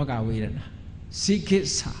ယောဂဝေဒနာဇိကိ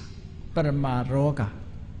စ္ဆာပရမရောဂ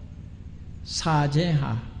စာခြင်း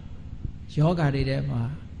ဟာယောဂတွေထဲမှာ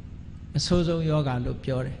အဆိုးဆုံးယောဂလို့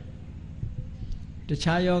ပြောတယ်တ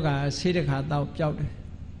ခြားယောဂဆေးတစ်ခါတော့ပျောက်တယ်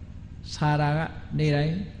စာတာကနေတို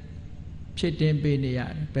င်းဖြစ်တင်ပေးနေရတ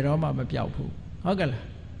ယ်ဘယ်တော့မှမပျောက်ဘူးဟုတ်ကဲ့လား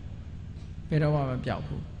ဘယ်တော့မှမပျောက်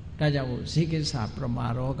ဘူးဒါကြောင့်မို့ဇိကိစ္ဆာပရမ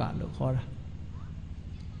ရောဂလို့ခေါ်တာ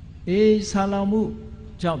အေးဆာလောင်မှု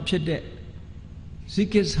ကြောင့်ဖြစ်တဲ့ဇိ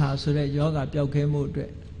ကိစ္ဆာဆိုတဲ့ယောဂပျောက်ခဲမှုအတွ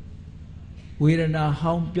က်ဝေဒနာ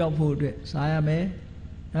ဟောင်းပျောက်ဖို့အတွက်စားရမယ်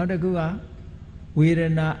နောက်တစ်ခုကဝေဒ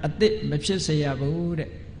နာအသစ်မဖြစ်စေရဘူး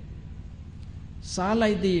တဲ့စား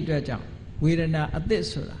လိုက်သည့်အတွက်ကြောင့်ဝေဒနာအသစ်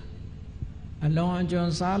ဆိုတာအလွန်အကျွံ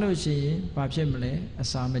စားလို့ရှိရင်ဘာဖြစ်မလဲအ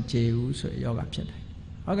စာမကြေဘူးဆိုယောဂဖြစ်တယ်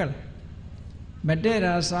ဟုတ်ကဲ့လားမတည့်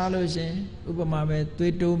တာစားလို့ရှိရင်ဥပမာပဲ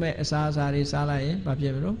သွေးတိုးမဲ့အစာတွေစားလိုက်ရင်ဘာဖြ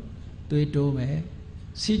စ်မလို့သွေးတိုးမယ်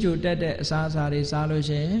စီးချိုတက်တဲ့အစာတွေစားလို့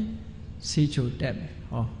ရှိရင်စီးချိုတက်မယ်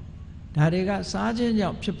ဟောဒါတွေကစားခြင်းကြော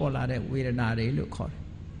င့်ဖြစ်ပေါ်လာတဲ့ဝေဒနာတွေလို့ခေါ်တယ်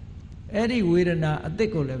အဲ့ဒီဝေဒနာအသစ်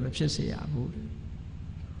ကိုလည်းမဖြစ်စေရဘူး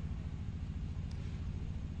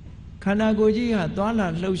ခန္ဓာကိုယ်ကြီးကသွားလာ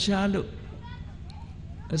လှုပ်ရှားလို့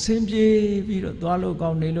အဆင်ပြေပြီးတော့သွားလို့ကော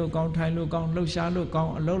င်းနေလို့ကောင်းထိုင်လို့ကောင်းလှုပ်ရှားလို့ကော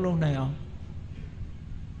င်းအလုံးလုံးနိုင်အောင်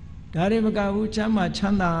ဒါတွေမကဘူးချမ်းသာချ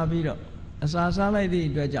မ်းသာပြီးတော့အစာစားလိုက်သည့်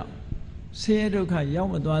အတွက်ကြောင့်ဆင်းရဲဒုက္ခရောက်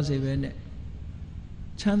မသွားစေပဲနဲ့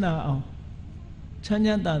ချမ်းသာအောင်ချမ်းချ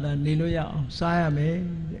မ်းသာသာနေလို့ရအောင်စားရမယ်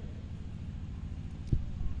တဲ့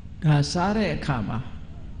ဒါစားတဲ့အခါမှာ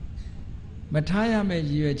မထားရမယ့်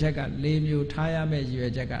ရည်ရွယ်ချက်က၄မျိုးထားရမယ့်ရည်ရွ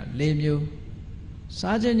ယ်ချက်က၄မျိုး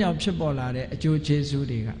စားခြင်းကြောင့်ဖြစ်ပေါ်လာတဲ့အကျိုးကျေးဇူး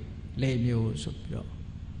တွေက၄မျိုးဆိုပြီးတော့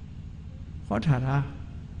ဟောထားတာ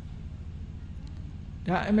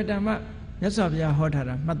ဒါအမတန်မှမြတ်စွာဘုရားဟောထား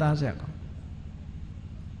တာမှတ်သားစရာကောင်း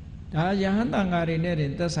ဒါယဟန်တန်ဃာတွေနဲ့တ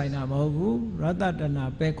င်သက်ဆိုင်တာမဟုတ်ဘူးရတ္တနာ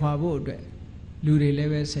ပယ်ခွာဖို့အတွက်လူတွေလ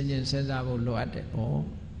ည်းပဲဆင်ခြင်စဉ်းစားဖို့လိုအပ်တယ်ပေါ့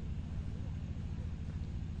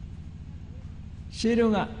ရှင်း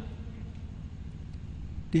တော့က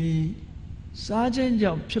ဒီစားခြင်း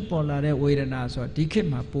ကြောင့်ဖြစ်ပေါ်လာတဲ့ဝေဒနာဆိုဒီခေတ်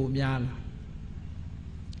မှာပိုများလာ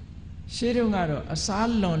ရှင်းတော့ကတော့အ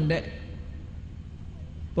စားလွန်တဲ့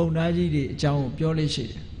ပုံသားကြီးတွေအကြောင်းကိုပြောလို့ရှိ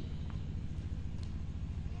တယ်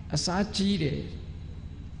အစားကြီးတယ်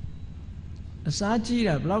အစားကြီး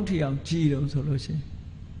တာဘယ်လောက်ထိအောင်ကြီးတုံးဆိုလို့ရှိရင်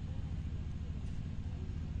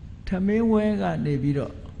ထမင်းဝဲကနေပြီး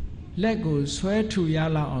တော့လက်ကိုဆွဲထူရ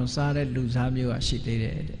လောက်အောင်စားတဲ့လူစားမျိုးကရှိသေးတ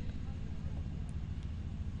ယ်တဲ့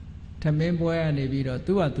ထမင်းပွဲကနေပြီးတော့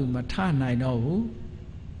သူ့ဟာသူမထနိုင်တော့ဘူး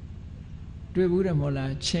တွေ့ဘူးတယ်မဟုတ်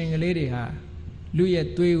လားချင်းကလေးတွေဟာလူရဲ့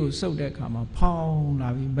သွေးကိုစုပ်တဲ့အခါမှာဖောင်းလာ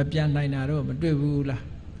ပြီးမပြန်နိုင်တာတော့မတွေ့ဘူးလား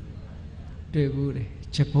တွေ့ဘူးတယ်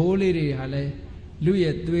ချက်ဘိုးလေးတွေဟာလည်းလူ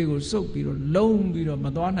ရဲ့သွေးကိုစုပ်ပြီးတော့လုံးပြီးတော့မ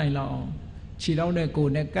သွားနိုင်လောက်အောင်ခြေထောက်နဲ့ကို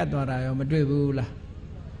ယ်နဲ့ကတ်သွားတာရောမတွေ့ဘူးလား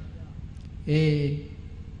အေး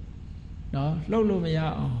နော်လှုပ်လို့မရ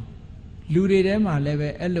အောင်လူတွေထဲမှာလည်းပဲ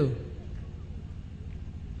အဲ့လို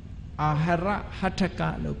အာဟရဟထက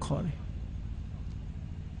လို့ခေါ်တယ်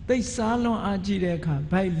သိစားလွန်အားကြီးတဲ့အခါ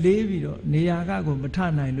ဗိုက်လေးပြီးတော့နေရာကကိုမထ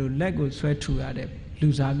နိုင်လို့လက်ကိုဆွဲထူရတဲ့လူ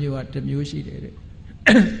စားမျိုးကတစ်မျိုးရှိတယ်တဲ့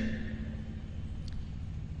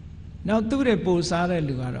နောက်သူ့ရဲ့ပိုစားတဲ့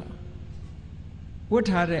လူကတော့ဝတ်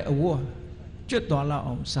ထားတဲ့အဝတ်ကျွတ်သွားလောက်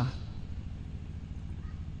အောင်စား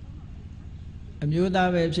အမျိုးသား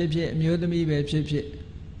ပဲဖြစ်ဖြစ်အမျိုးသမီးပဲဖြစ်ဖြစ်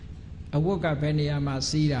အဝတ်ကဘယ်နေရာမှာ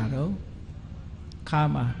စီးတာတော့ခါ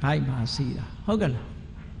မှာဗိုက်မှာစီးတာဟုတ်ကဲ့လား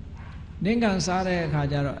နင်းကန်စားတဲ့အခါ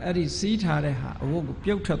ကျတော့အဲ့ဒီစီးထားတဲ့ဟာအဝတ်ကို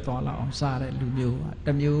ပြုတ်ထွက်သွားလောက်အောင်စားတဲ့လူမျိုးကတ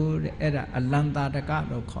စ်မျိုးတဲ့အဲ့ဒါအလန္တာတက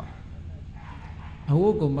လို့ခေါ်အဝ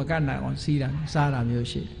တ်ကိုမကတ်နိုင်အောင်စီးတာစားတာမျိုး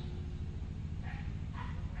ရှိတယ်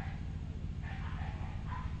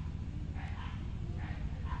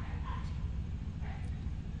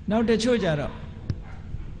နောက်တချို့ကြတော့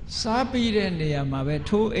စားပြီးတဲ့နေရာမှာပဲ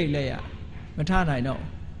ထိုးအိတ်လိုက်ရမထနိုင်တော့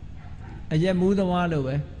အရက်မူးသမားလို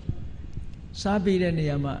ပဲစားပြီးတဲ့နေ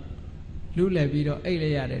ရာမှာလူလဲပြီးတော့အိတ်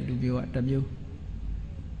လိုက်ရတဲ့လူမျိုးကတစ်မျိုး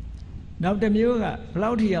နောက်တစ်မျိုးကဘ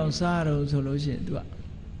လောက်ထီအောင်စားတော့ဆိုလို့ရှိရင် तू က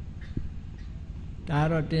ဒါ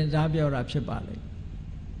တော့တင်စားပြောတာဖြစ်ပါလိမ့်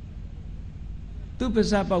သူ့ပါ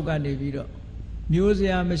ဇက်ပေါက်ကနေပြီးတော့မျိုးစ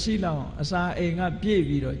ရာမရှိလောက်အောင်အစာအိမ်ကပြည့်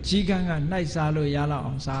ပြီးတော့ကြီးကန်းကနှိုက်စားလို့ရလောက်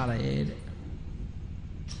အောင်စားရတယ်တဲ့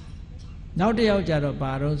နောက်တစ်ယောက်ကြတော့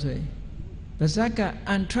ဘာတော့ဆိုရင်ပါဇက်က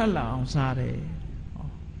အန်ထွက်လာအောင်စားတယ်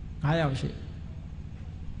9ယောက်ရှိ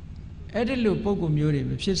အဲ့ဒီလိုပုံကူမျိုးတွေ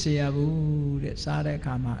မဖြစ်စေရဘူးတဲ့စားတဲ့အ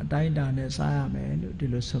ခါမှာအတိုင်းအတာနဲ့စားရမယ်လို့ဒီ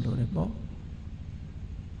လိုဆိုလို့တယ်ပေါ့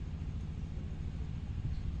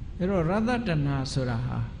အဲ့တော့ရသတနာဆိုတာ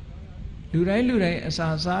ဟာလူတိုင်းအစာ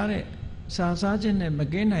စားတဲ့စာစားခြင်းနဲ့မ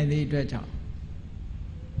ကင်းနိုင်တဲ့အတွက်ကြောင့်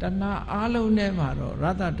တဏှာအားလုံးထဲမှာတော့ရ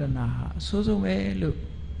သတနာဟာအဆိုးဆုံးပဲလို့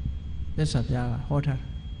မြတ်စွာဘုရားကဟောထား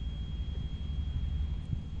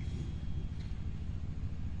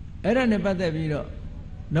အဲ့ဒါနဲ့ပတ်သက်ပြီးတော့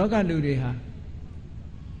လောကလူတွေဟာ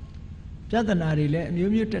ပြဿနာတွေလည်းအ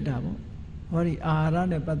မျိုးမျိုးတက်တာပေါ့ဟောဒီအာဟာရ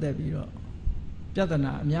နဲ့ပတ်သက်ပြီးတော့ပြဿ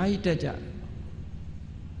နာအများကြီးတက်ကြတယ်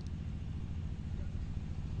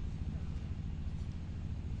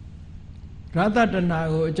ရသတနာ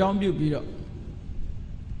ကိုအကြောင်းပြုပြီးတော့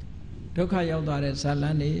ဒုက္ခရောက်သွားတဲ့ဇာလ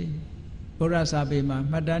န်းတွေဘုရားစာပေမှာ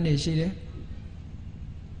မှတ်တမ်းတွေရှိတယ်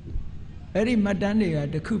အဲ့ဒီမှတ်တမ်းတွေက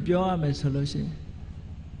တခုပြောရမယ်ဆိုလို့ရှိရင်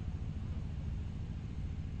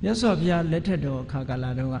မြတ်စွာဘုရားလက်ထက်တော်အခါကာလ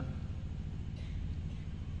တုန်းက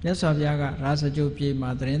မြတ်စွာဘုရားကရာဇဂိုပြေမှာ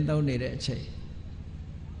သတင်းသုံးနေတဲ့အချိန်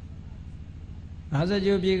ရာဇ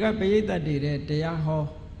ဂိုပြေကပရိသတ်တွေတဲ့တရားဟော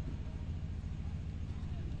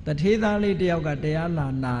တထေးသားလေးတယောက်ကတရားလာ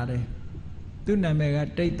နာတယ်သူ့နာမည်က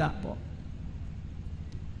တိတ်တပေါ့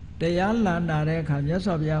တရားလာနာတဲ့အခါမြတ်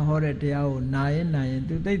စွာဘုရားဟောတဲ့တရားကိုနာရင်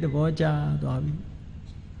သူသိသဘောကျသွားပြီ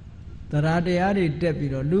တရားတရားတွေတက်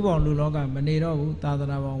ပြီးတော့လူပေါင်းလူလောကမနေတော့ဘူးသာသ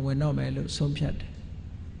နာပေါင်းဝင်တော့မယ်လို့ဆုံးဖြတ်တယ်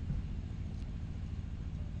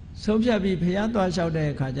ဆုံးဖြတ်ပြီးဘုရားသွားလျှောက်တဲ့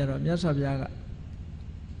အခါကျတော့မြတ်စွာဘုရားက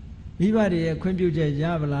မိဘတွေရဲ့ခွင့်ပြုချက်ရ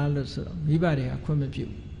ပါလားလို့ဆိုတော့မိဘတွေကခွင့်မပြု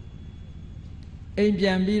အိမ်ပြ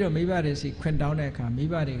န်ပြီးတော့မိဘတွေစီခွင့်တောင်းတဲ့အခါမိ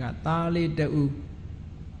ဘတွေကသားလေးတူ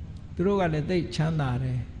သူတို့ကလည်းသိချမ်းသာတ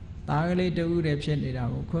ယ်သားကလေးတူတဲ့ဖြစ်နေတာ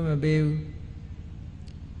ကိုခွင့်မပေးဘူး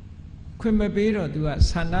ခွင့်မပေးတော့ तू က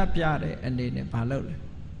ဆန္ဒပြတဲ့အနေနဲ့မလုပ်လဲ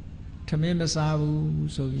ထမင်းမစားဘူး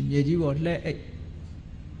ဆိုပြီးမြေကြီးပေါ်လှဲ့အိတ်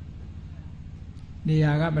နေ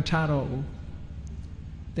ရာကမထတော့ဘူး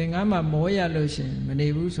သင်္ကန်းမှာမောရလို့ရှင်မနေ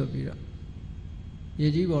ဘူးဆိုပြီးတော့မြေ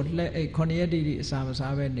ကြီးပေါ်လှဲ့အိတ်9ရက်တိတိအစာမ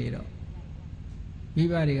စားပဲနေတော့မိ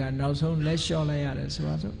ဘတွေကနောက်ဆုံးလက်လျှော့လိုက်ရတယ်ဆို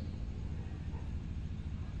ပါစို့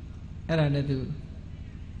အဲ့ဒါနဲ့ तू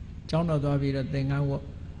ကျောင်းတော်သွားပြီးတော့သင်္ကန်းဝတ်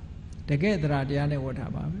တကယ်တရားနဲ့ဝတ်တာ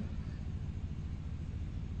ပါပဲ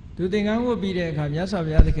သူသင်္ကန်းဝတ်ပြီးတဲ့အခါမြတ်စွာ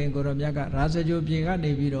ဘုရားသခင်ကိုရောမြတ်ကရာဇဂိုပြေက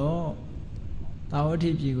နေပြီးတော့တာဝတိ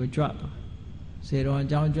ပြေကိုကြွသွားစေတော်အ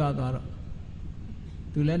ကြောင်းကြွသွားတော့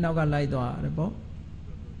သူလည်းနောက်ကလိုက်သွားတယ်ပေါ့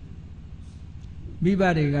မိဘ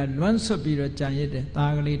တွေကလွမ်းဆွတ်ပြီးတော့ကြံရစ်တယ်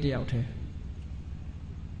သားကလေးတယောက်တည်း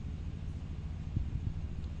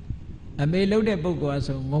အမေလှုပ်တဲ့ပုဂ္ဂိုလ်အ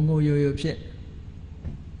ဆိုငုံယိုဖြစ်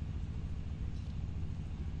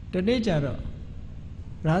တနေ့ကျတော့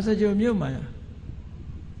ရာဇဂိုမြို့မှာ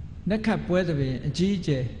နက္ခတ်ပွဲသဘင်အကြီးအ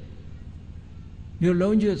ကျယ်မြို့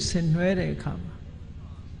လုံးကျွတ်ဆင်နွှဲတဲ့အခါမှာ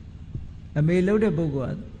အမေလှုပ်တဲ့ပုဂ္ဂို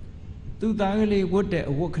လ်ကသူ့သားကလေးဝတ်တဲ့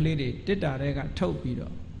အဝတ်ကလေးတွေတစ်တာတဲ့ကထုတ်ပြီး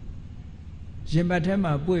တော့ရင်ဘတ်ထဲ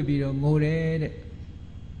မှာပွေ့ပြီးတော့ငိုတယ်တဲ့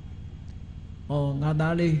။အော်ငါ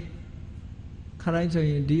သားလေးခရိုင်းဆို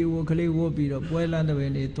ရင်ဒီအဝတ်ကလေးဝတ်ပြီးတော့ပွဲလန်းသဘ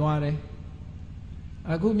င်တွေသွားတယ်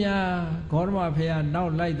။အခုများဂေါရမဖះနော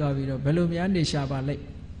က်လိုက်သွားပြီးတော့ဘယ်လိုများနေရှာပါလိမ့်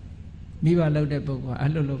မိဘလှုပ်တဲ့ပုဂ္ဂိုလ်က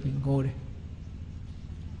အဲ့လိုလုပ်ပြီးငိုတယ်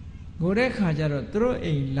ငိုတဲ့ခါကျတော့သူတို့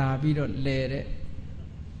အိမ်လာပြီးတော့လဲတဲ့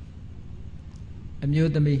အ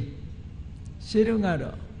မျိုးသမီးရှင်းတော့က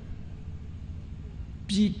တော့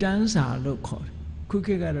ပြည်တန်းစာလို့ခေါ်တယ်ခု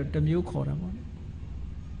ခေတ်ကတော့တစ်မျိုးခေါ်တာပေါ့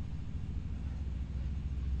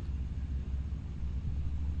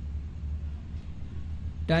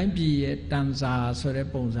တိုင်းပြည်ရဲ့တန်စာဆိုတဲ့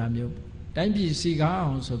ပုံစံမျိုးတိုင်းပြည်စီကား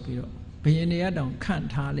အောင်ဆိုပြီးတော့ဘယင်တွေတောင်ခန့်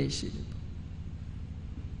ထားလေးရှိတယ်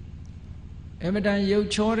အမတန်ရုပ်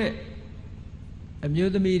ချောတဲ့အ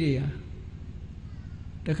မျိုးသမီးတွေဟာ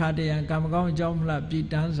တခါတရံကံမကောင်းအကြောင်းမလားပြည်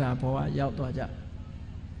တန်းစာဘဝရောက်သွားကြ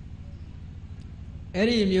အဲ့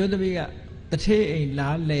ဒီအမျိုးသမီးကတထေးအိမ်လာ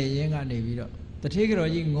လဲရင်းကနေပြီးတော့တထေးကတော်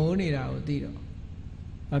ကြီးငိုးနေတာကိုသိတော့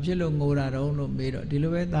ဘာဖြစ်လို့ငိုတာတုံးလို့မေးတော့ဒီ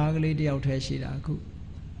လိုပဲသားကလေးတယောက်တည်းရှိတာအခု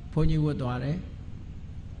ဘုန်းကြီးဝတ်သွားတယ်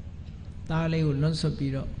သားလေးကိုလွတ်ဆွတ်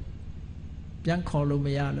ပြီးတော့ပြန်ခေါ်လို့မ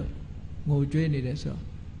ရလို့ငိုကြွေးနေတယ်ဆိုတော့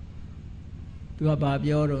သူကဘာ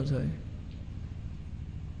ပြောတော့ဆိုရင်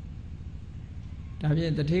ဒါဖြ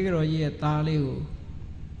င့်တထေးကတော်ကြီးရဲ့သားလေးကို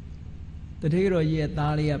တထေးကတော်ကြီးရဲ့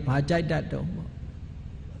သားလေးကဘာကြိုက်တတ်တုံးပေါ့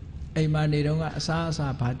အိမ်မှာနေတော့ကအစားအစာ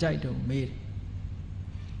ဘာကြိုက်တုံးမေးတယ်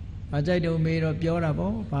ဘာကြိုက်တုံးမေးတော့ပြောတာ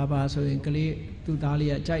ပေါ့ဘာဆိုရင်ကလေးသူ့သားလေး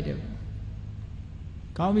ကကြိုက်တယ်ပေါ့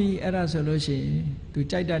ကောင်းပြီအဲ့ဒါဆိုလို့ရှိရင်သူ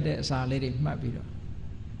ကြိုက်တတ်တဲ့အစာလေးတွေမှတ်ပြီးတော့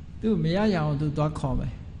သူမရရအောင်သူသွားခေါ်မ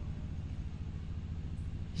ယ်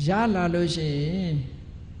ရလာလို့ရှိရင်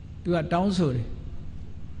သူကတောင်းဆိုတယ်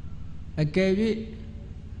အကယ်၍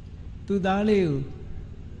သူသားလေးကို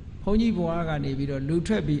ဘုန်းကြီးဘွားကနေပြီးတော့လူ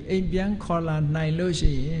ထွက်ပြီးအိမ်ပြန်ခေါ်လာနိုင်လို့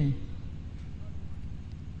ရှိရင်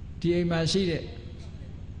ဒီအိမ်မှာရှိတဲ့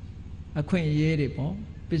အခွင့်အရေးတွေပေါ့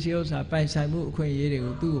ပစ္စည်းဥစ္စာပိုင်ဆိုင်မှုအခွင့်အရေးတွေ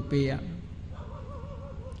ကိုသူ့ကိုပေးရ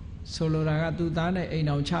ဆိုလိုတာကသူသားနဲ့အိမ်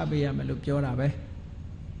အောင်ချပေးရမယ်လို့ပြောတာပဲ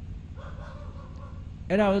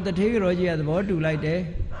အဲ့ဒါကိုတထေးကတော်ကြီးကသဘောတူလိုက်တယ်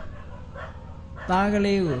သားက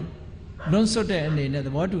လေးကိုလွန်းဆွတ်တဲ့အနေနဲ့သ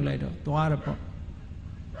ဘောတူလိုက်တော့သွားရပေါ့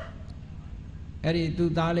အဲ့ဒီသူ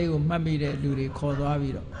သားလေးကိုမှတ်မိတဲ့လူတွေခေါ်သွား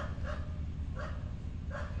ပြီးတော့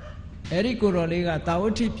အဲ့ဒီကိုတော်လေးကတာဝ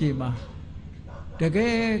ဋ္ဌိပြေမှာတက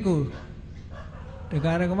ယ်ကိုဒ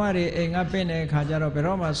ကာဒကမတွေအိမ်ကပင့်တဲ့အခါကျတော့ဘယ်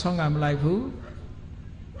တော့မှဆုံးခံမလိုက်ဘူး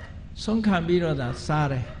ဆုံးခံပြီးတော့သာစား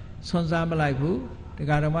တယ်ဆုံးစားမလိုက်ဘူးဒ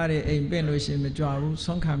ကာဒကမတွေအိမ်ပင့်လို့ရှိရင်မကြွဘူး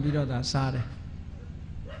ဆုံးခံပြီးတော့သာစားတယ်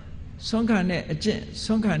ဆုံးခံတဲ့အကျင့်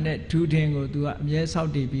ဆုံးခံတဲ့ဒူထင်ကိုသူကအမြဲဆော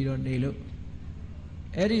က်တည်ပြီးတော့နေလို့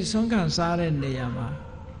အဲ့ဒီဆုံးခံစားတဲ့နေရာမှာ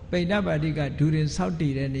ပိဏ္ဏပါတိကဒူထင်ဆောက်တ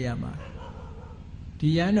ည်တဲ့နေရာမှာဒီ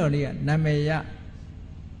ရန်တော်လေးကနာမည်ရ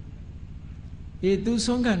သူ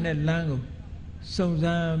ဆုံးခံတဲ့လမ်းကိုစုံစ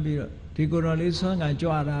မ်းပြီးတော့ဒီကိုယ်တော်လေးဆုံးခံကြွ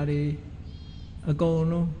တာတွေအကုန်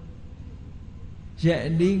လုံးရဲ့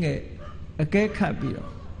အနည်းငယ်အကဲခတ်ပြီး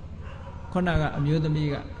တော့ခုနကအမျိုးသမီး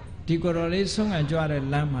ကဒီကိုယ်တော်လေးဆုံးခံကြွတဲ့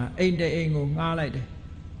လမ်းမှာအိမ်တဲ့အိမ်ကိုငှားလိုက်တယ်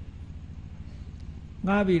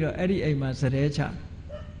ငှားပြီးတော့အဲ့ဒီအိမ်မှာစတဲ့ချ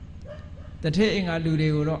တထေးအိမ်ကလူတွေ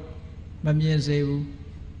ကိုတော့မမြင်စေဘူး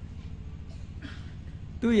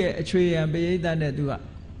သူ့ရဲ့အချွေရံပရိသတ်နဲ့သူက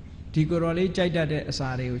ဒီကိုယ်တော်လေးကြိုက်တတ်တဲ့အစာ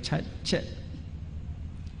တွေကိုချက်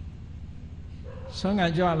ဆုံးခံ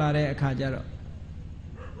ကြွလာတဲ့အခါကျတော့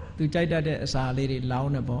သူကြိုက်တတ်တဲ့အစာလေးတွေလော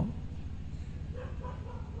င်းနေပေါ့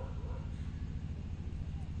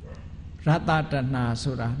ရတတနာ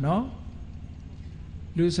ဆိုတာနော်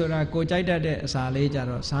လူဆိုတာကိုကြိုက်တတ်တဲ့အစာလေးကြ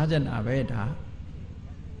တော့စားကြနာပဲဒါ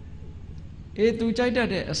သူကြိုက်တတ်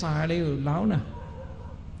တဲ့အစာလေးကိုလောင်းတာ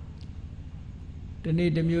တနေ့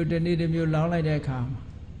တစ်မျိုးတနေ့တစ်မျိုးလောင်းလိုက်တဲ့အခါ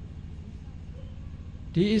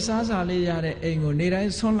ဒီအစားစာလေးရတဲ့အိမ်ကိုနေတို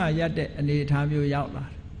င်းဆွန့်လာရတဲ့အနေအထားမျိုးရောက်လာ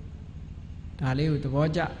တယ်ဒါလေးကိုသဘော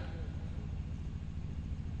ကျ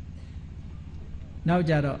နောက်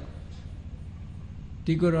ကြတော့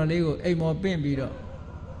ဒီကိုယ်တော်လေးကိုအိမ်မော်ပင့်ပြီးတော့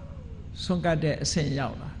ဆွန့်ကတ်တဲ့အဆင့်ရော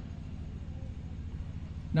က်လာ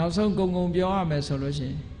နောက်ဆုံးဂုံဂုံပြောရမယ်ဆိုလို့ရှိ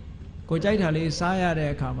ရင်ကိုကြိုက်တာလေးစားရတဲ့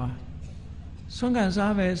အခါမှာဆွန့်ကန်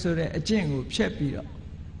စားမယ်ဆိုတဲ့အကျင့်ကိုဖျက်ပြီးတော့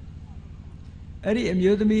အဲ့ဒီအ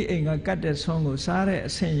မျိုးသမီးအိမ်ကကတ်တဲ့ဆွန့်ကိုစားတဲ့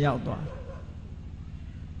အဆင့်ရောက်သွား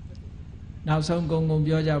နောက်ဆုံးဂုံဂုံ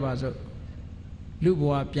ပြောကြပါစို့လူဘ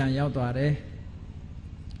ဝပြန်ရောက်သွားတယ်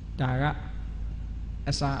ဒါက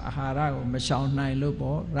အစာအာဟာရကိုမရှောင်နိုင်လို့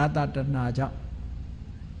ပေါ့ရတတနာကြောင့်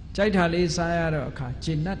ကြိုက်တာလေးစားရတော့အခါကျ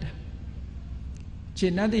ဉ်တ်တာကျ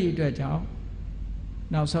ဉ်တ်တဲ့အတွက်ကြောင့်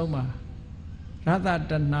နောက်ဆုံးမှာရတ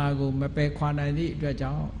တနာကိုမပယ်ခွာနိုင်သည့်အတွက်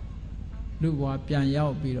ကြောင့်လူဘဝပြန်ရော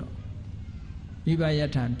က်ပြီးတော့မိဘယ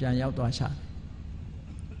ထံပြန်ရောက်သွားရှာ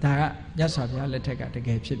ဒါကမြတ်စွာဘုရားလက်ထက်ကတက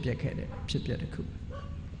ယ်ဖြစ်ပျက်ခဲ့တဲ့ဖြစ်ပျက်တစ်ခု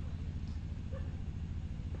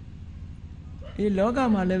လောက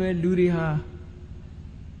မှာလည်းပဲလူတွေဟာ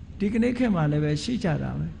ဒီကနေ့ခေတ်မှာလည်းပဲရှိကြ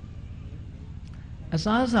တာပဲအ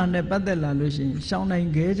စားအစာနဲ့ပတ်သက်လာလို့ရှိရင်ရှောင်နိုင်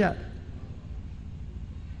ခဲ့ကြ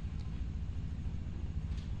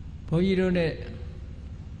ဘုန်းကြီးတို့နဲ့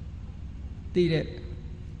တည်တဲ့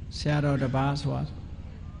ဆရာတော်တစ်ပါးဆိုတာ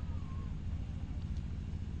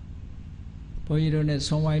ဘုန်းကြီးတို့နဲ့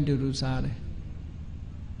ဆွမ်းဝိုင်းတူတူစားတယ်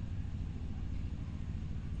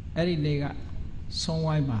အဲ့ဒီနေ့ကဆွမ်း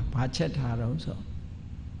ဝိုင်းမှာဘာချက်ထားတော့ဆို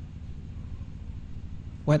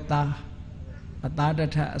ဝက်သားအသားတ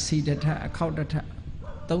စ်ထပ်အစီတစ်ထပ်အခောက်တစ်ထပ်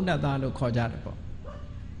သုံးတသားလို့ခေါ်ကြတယ်ပေါ့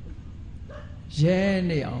ရဲ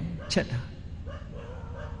နေအောင်ချက်တာ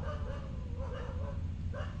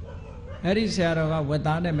အဲ့ဒီဆရာတော်ကဝက်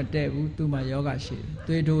သားနဲ့မတည့်ဘူးသူမှယောဂရှိတယ်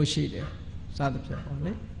သွေးထိုးရှိတယ်စသဖြင့်ပေါ့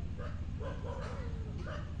လေ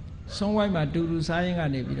ဆုံးဝိုင်းမှာတူတူစားရင်က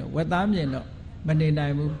နေပြီးတော့ဝက်သားမြင်တော့မနေနို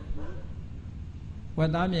င်ဘူးဝ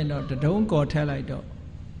က်သားမြင်တော့တဒုံးကော်ထက်လိုက်တော့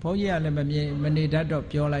ဘုန်းကြီးကလည်းမနေတတ်တော့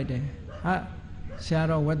ပြောလိုက်တယ်ဟာဆရာ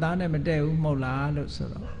တော်ဝက်သားနဲ့မတည့်ဘူးမဟုတ်လားလို့ဆို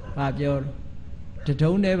တော့ဘာပြောတ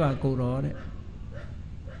ဒုံးနဲ့ပါကိုတော်တဲ့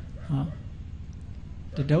ဟာ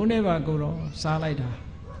တဒုံးနဲ့ပါကိုတော်စားလိုက်တာ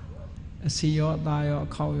အစီရောအသားရောအ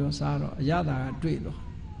ခေါက်ရောစားတော့အရသာကတွေ့တော့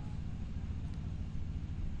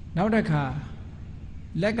နောက်တစ်ခါ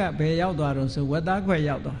လက်ကဘယ်ရောက်သွားတော့ဆိုဝက်သားခွဲ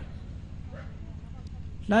ရောက်သွား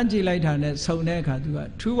လှမ်းကြည့်လိုက်တာနဲ့ဆုံတဲ့အခါသူက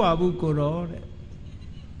ထူးပါဘူးကိုတော်တဲ့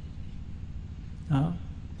နော်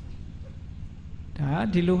ဒါ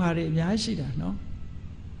ဒီလိုဟာတွေအများရှိတာနော်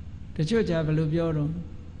တချို့ကြဘယ်လိုပြောတော့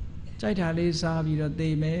ကြိုက်တာလေးစားပြီးတော့သိ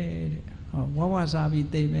မယ်တဲ့ဟောဝဝစားပြီး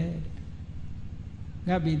သိမယ်တဲ့င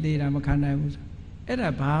တ်ပြီးသေးတာမခံနိုင်ဘူးဆိုအဲ့ဒါ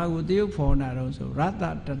ဘာကိုတရုပ်ဖော်နာတော့ဆိုရတ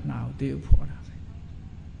တနာကိုတရုပ်ဖော်တာပဲ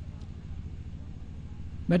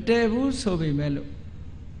မတည့်ဘူးဆိုပေမဲ့လို့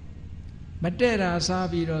မတည့်တာစား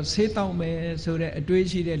ပြီးတော့ဆေးတောက်မယ်ဆိုတဲ့အတွေး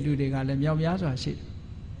ရှိတဲ့လူတွေကလည်းမြောက်များစွာရှိတယ်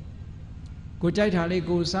ကိုကြိုက်တာလေး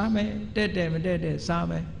ကိုစားမယ်တဲ့မတဲ့စား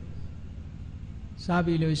မယ်စား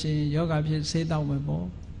ပြီးလို့ရှိရင်ယောဂဖြစ်ဆေးတောက်မယ်ပေါ့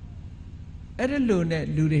အဲ့ဒီလိုနဲ့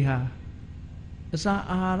လူတွေဟာအစာ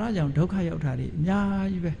အာဟာရကြောင့်ဒုက္ခရောက်တာတွေအများ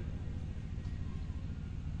ကြီးပဲ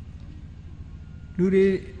လူတွေ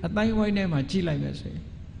အတိုင်းဝိုင်းထဲမှာကြည့်လိုက်မယ်ဆိုရင်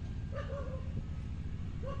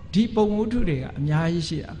ဒီပုံဝတ္ထုတွေကအများကြီး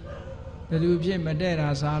ရှိတာဘယ်သူဖြစ်မတည့်တာ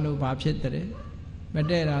စားလို့ဘာဖြစ်တဲ့မ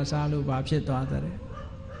တည့်တာစားလို့ဘာဖြစ်သွားတဲ့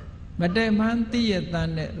မတည့်မှန်းသိရတဲ့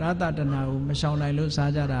ရတတနာကိုမရှောင်နိုင်လို့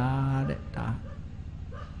စားကြတာတဲ့ဒါ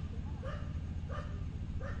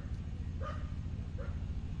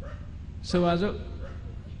ဆိုပါစို့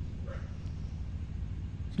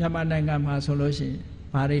မြန်မာနိုင်ငံမှာဆိုလို့ရှိရင်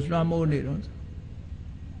ဘာတွေလွှမ်းမိုးနေတော့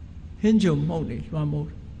ဟင်းချုံမှုန့်တွေလွှမ်းမိုး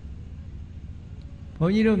ဘု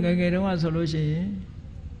န်းကြီးတို့ငယ်ငယ်တုန်းကဆိုလို့ရှိရင်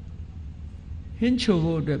ဟင်းချို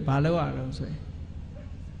ဖို့အတွက်ဘာလုပ်ရအောင်ဆိုရင်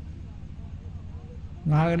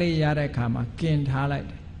ငါးကလေးရတဲ့အခါမှာกินထားလိုက်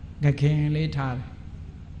တယ်ငခင်လေးထား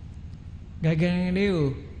တယ်ငခင်လေးကို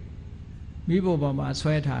မိဖို့ပေါ်မှာ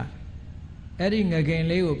ဆွဲထားအဲ့ဒီငခင်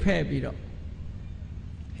လေးကိုဖဲ့ပြီးတော့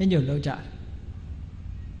ဟင်းချိုလုပ်ကြတယ်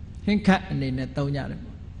ဟင်းခတ်အနေနဲ့သုံးကြတယ်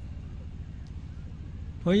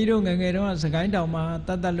ဘုန်းကြီးတို့ငယ်ငယ်တုန်းကစကိုင်းတောင်မှာတ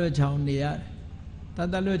တ်တလွတ်ချောင်းနေရတယ်တတ်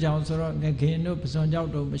တလွတ်ချောင်းဆိုတော့ငခင်တို့ပစွန်ကြောက်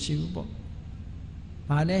တော့မရှိဘူးပေါ့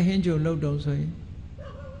ဘာနဲ့ဟင်းချိုလုပ်တုံဆိုရင်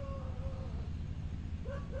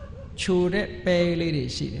ချိုတဲ့ပဲလေးတွေ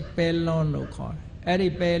ရှိတယ်ပဲလွန်လို့ခေါ်တယ်အဲ့ဒီ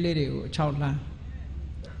ပဲလေးတွေကို6လှ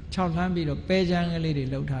မ်းပြီးတော့ပဲချမ်းကလေးတွေ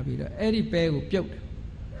လှုပ်ထားပြီးတော့အဲ့ဒီပဲကိုပြုတ်တယ်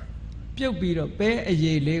ပြုတ်ပြီးတော့ပဲအရ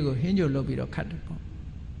ည်လေးကိုဟင်းချိုလုပ်ပြီးတော့ခတ်တယ်ပေါ့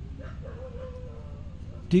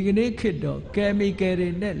ဒီကနေ့ခေတ်တော့ကယ်မီကယ်တွေ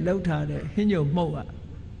နဲ့လှုပ်ထားတဲ့ဟင်းချိုမှုန့်က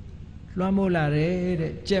လွှမ်းမိုးလာတယ်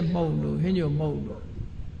တဲ့ကြက်မှုန့်လို့ဟင်းချိုမှုန့်လို့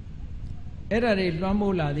အဲ့ဒါတွေလွှမ်း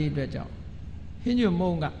မိုးလာသည့်အတွက်ကြောင့်ဟင်းချိုမှု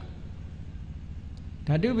န့်က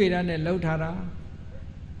ဓာတုဗေဒနဲ့လှုပ်ထားတာ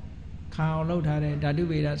ခံအောင်လှုပ်ထားတဲ့ဓာတု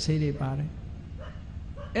ဗေဒဆေးတွေပါတယ်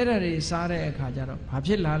အဲ့ဒါတွေစားတဲ့အခါကျတော့ဘာ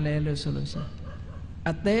ဖြစ်လာလဲလို့ဆိုလို့ရှိရင်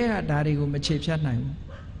အသေးကဓာတွေကိုမခြေဖြတ်နိုင်ဘူး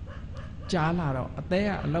ကြားလာတော့အသေးက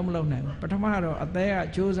အလုံးမလုံးနိုင်ဘူးပထမတော့အသေးက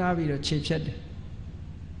ကြိုးစားပြီးတော့ခြေဖြတ်တယ်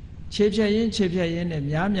ခြေဖြတ်ရင်းနဲ့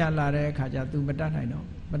များလာတဲ့အခါကျ तू မတတ်နိုင်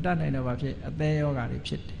တော့ဘာဖြစ်အသေးယောဂါတွေ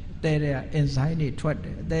ဖြစ်တယ်အသေးတွေက enzyme တွေထွက်တ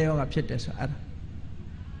ယ်အသေးယောဂါဖြစ်တယ်ဆိုအဲ့ဒါ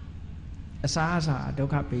အစာဒု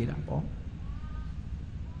က္ခပေးတာပေါ့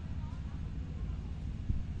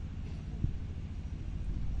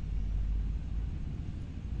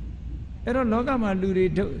အဲ့တော့လောကမှာလူတွေ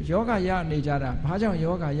ယောဂရနေကြတာဘာကြောင့်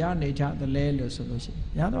ယောဂရနေကြသလဲလို့ဆိုလို့ရှိ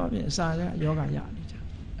ရင်ရတော့အပြင်အစာကယောဂရနေကြ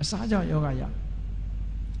အစာကြောင့်ယောဂရ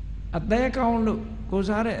အသေးကောင်းလို့ကို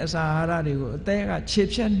စားတဲ့အစာအာဟာရတွေကိုအသေးကခြေ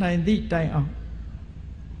ဖြတ်နိုင်သည့်တိုင်အောင်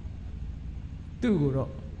သူ့ကိုတော့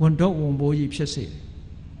ဝန်တော့ဝန်ဘိုးကြီးဖြစ်စေတယ်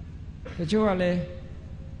တချို့ကလည်း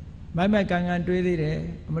မိုက်ကန်တွေးသေးတယ်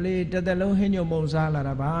အမလေးတစ်သက်လုံးဟင်းညုံမုံစားလာ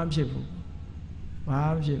တာဘာမှဖြစ်ဘူး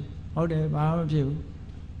ဟုတ်တယ်ဘာမှမဖြစ်ဘူး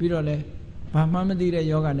ပြီးတော့လဲဘာမှမသိတဲ့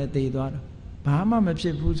ယောဂနဲ့သေသွားတော့ဘာမှမဖြ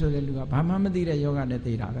စ်ဘူးဆိုတဲ့လူကဘာမှမသိတဲ့ယောဂနဲ့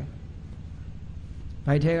သေတာပဲ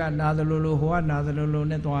ဗိုက်ထဲကနာသလိုဟိုကနာသလို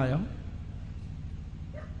နဲ့သွားရော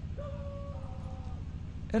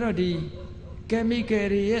အဲ့တော့ဒီကယ်မီကယ်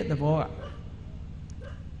တွေရဲ့သဘောက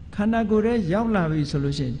ခန္ဓာကိုယ်ထဲရောက်လာပြီဆို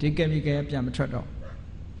လို့ရှိရင်ဒီကယ်မီကယ်ကပြန်မထွက်တော့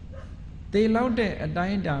သေလောက်တဲ့အတို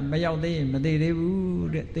င်းအတာမရောက်သေးရင်မသေသေးဘူး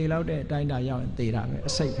တဲ့သေလောက်တဲ့အတိုင်းအတာရောက်ရင်သေတာပဲ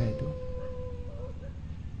အစိတ်ပဲသူ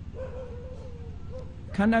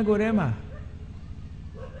ခန္ဓာကိုယ်ထဲမှာ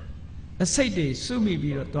အစိတ်တွေစုမိ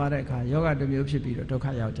ပြီးတော့သွားတဲ့အခါယောဂတစ်မျိုးဖြစ်ပြီးတော့ဒုက္ခ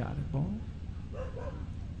ရောက်ကြတယ်ပေါ့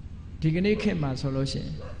ဒီကနေ့ခေတ်မှာဆိုလို့ရှိရ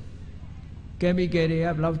င်ကယ်မီကယ်တွေကဘ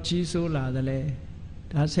ယ်လောက်ကြီးဆိုးလာသလဲ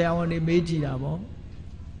ဒါဆရာဝန်တွေမေးကြည့်တာပေါ့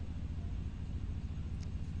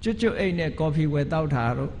ကျွတ်အိတ်နဲ့ကော်ဖီဝယ်တောက်တာ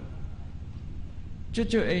တို့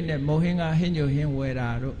ကျွတ်အိတ်နဲ့မုံဟင်းကဟင်းညိုဟင်းဝယ်တာ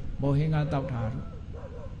တို့မုံဟင်းကတောက်တာတို့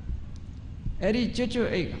အဲ့ဒီကျွ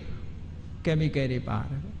တ်အိတ်ကယ်မီကယ်တွေပါ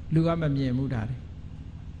တယ်လူကမမြင်ဘူးဒါတွေ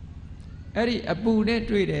အဲ့ဒီအပူနဲ့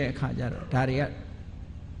တွေ့တဲ့အခါကျတော့ဒါတွေက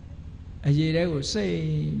အရေးတွေကိုစိတ်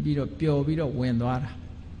ပြီးတော့ပျော်ပြီးတော့ဝင်သွားတာ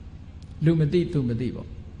လူမသိသူမသိပေါ့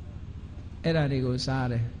အဲ့ဒါတွေကိုစား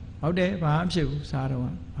တယ်ဟုတ်တယ်ဘာမှဖြစ်ဘူးစားတော့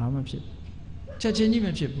ဘာမှဖြစ်ချက်ချင်းကြီးမ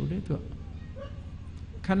ဖြစ်ဘူးလေသူက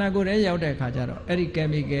ခန္ဓာကိုယ်ထဲရောက်တဲ့အခါကျတော့အဲ့ဒီကယ်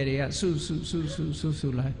မီကယ်တွေကစု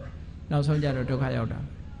လိုက်နောက်ဆုံးကျတော့ဒုက္ခရောက်တာ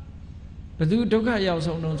ဘယ်သူဒုက္ခရောက်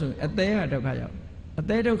ဆုံးတော့ဆိုရင်အသေးကဒုက္ခရောက်အ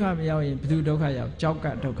သေးဒုက္ခမရောက်ရင်ဘယ်သူဒုက္ခရောက်ကြောက်က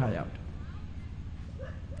ဒုက္ခရောက်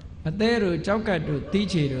အသေးတို့ကြောက်ကတို့တီး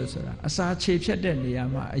ချေတို့ဆိုတာအစာခြေဖြတ်တဲ့နေရာ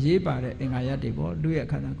မှာအရေးပါတဲ့အင်္ဂါရပ်တွေပေါ့လူရဲ့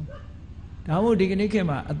ခန္ဓာကိုယ်ဒါမို့ဒီကနေ့ခေတ်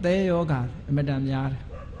မှာအသေးယောဂအမတန်များတယ်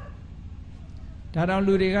ဒါတောင်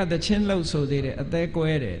လူတွေကသချင်းလှုပ်ဆိုသေးတယ်အသေး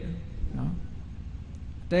ကွဲတယ်နော်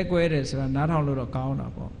အသေးကွဲတယ်ဆိုတာနားထောင်လို့တော့ကောင်းတာ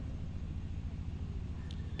ပေါ့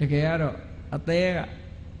တကယ်ကတော့အသေးက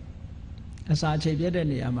အစာခြေပြတ်တဲ့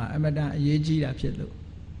နေရာမှာအမတန်အရေးကြီးတာဖြစ်လို့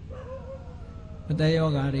အသေးယော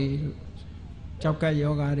ဂတွေကြောက်က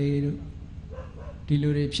ယောဂတွေဒီလူ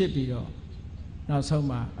တွေဖြစ်ပြီးတော့နောက်ဆုံး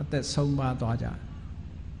မှာအသက်ဆုံးပါသွားကြ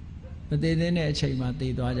မသေးသေးတဲ့အချိန်မှာတ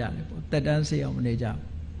ည်သွားကြတယ်ပေါ့တက်တန်းစေအောင်မနေကြဘူး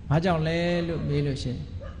ဘာကြောင့်လဲလို့မေးလို့ရှင်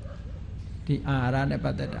ဒီအာဟာရနဲ့ပ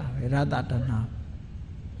တ်သက်တာပဲရတတဏှာ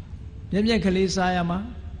မြက်ကလေးစားရမှာ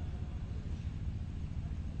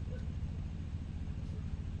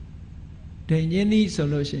ဒိန်ချင်းသည်ဆို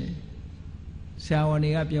လို့ရှင်ဆရာဝန်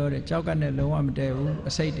တွေကပြောတယ်ကြောက်ကနဲ့လုံးဝမတည့်ဘူး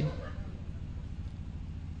အစိတ်တွေ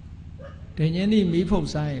ဒိန်ချင်းသည်မီးဖုတ်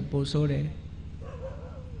စားရင်ပိုဆိုးတယ်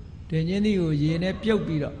ဒိန်ချင်းသည်ကိုရေနဲ့ပြုတ်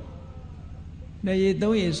ပြီးတော့နှစ်ရေ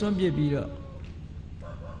သုံးရေစွန့်ပစ်ပြီးတော့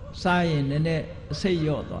စားရင်နည်းနည်းအစိတ်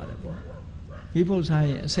လျော့သွားတယ်ပေါ့မီးဖုတ်စားရ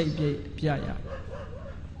င်အစိတ်ပြရ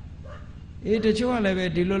တချို့ကလည်းပဲ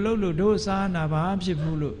ဒီလိုလုပ်လို့တို့စားနာဘာဖြစ်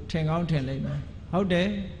ဘူးလို့ထင်ကောင်းထင်လိမ့်မယ်ဟုတ်တယ်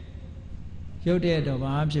ရုပ်တဲ့တော့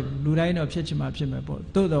ဘာဖြစ်ဘူးလူတိုင်းတော့ဖြစ်ချင်မှဖြစ်မယ်ပေါ့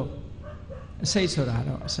သို့တော့အစိတ်ဆိုတာ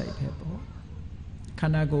တော့အစိတ်ပဲပေါ့ခ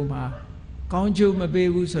န္ဓာကိုယ်မှာကောင်းကျိုးမပေး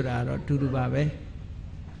ဘူးဆိုတာတော့တူတူပါပဲ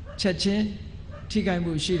ချက်ချင်းထိခိုက်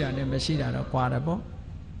မှုရှိတာနဲ့မရှိတာတော့ကွာတယ်ပေါ့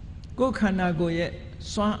ကိုယ်ခန္ဓာကိုယ်ရဲ့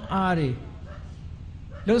စွမ်းအားတွေ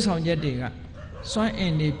လှုပ်ဆောင်ချက်တွေကစွမ်းအ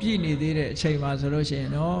င်တွေပြည့်နေသေးတဲ့အချိန်မှာဆိုလို့ရှိရ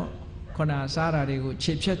င်တော့ခုနစားတာတွေကို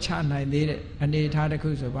ခြေဖြတ်ချနိုင်သေးတဲ့အနေအထားတစ်ခု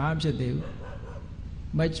ဆိုဘာမှဖြစ်သေးဘူး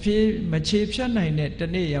မခြေဖြတ်နိုင်တဲ့တ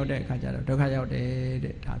နေ့ရောက်တဲ့အခါကျတော့ဒုက္ခရောက်တယ်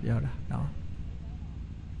တဲ့ဒါပြောတာနော်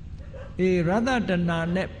ရတတဏှာ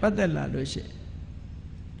နဲ့ပတ်သက်လာလို့ရှိရင်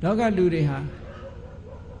လောကလူတွေဟာ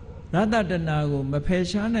ရတတဏှာကိုမဖယ်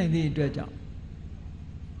ရှားနိုင်သည့်အတွက်ကြောင့်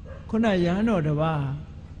ခုနရဟန်းတော်တစ်ပါး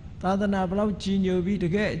သာသနာဘလောက်ကြီးညိုပြီးတ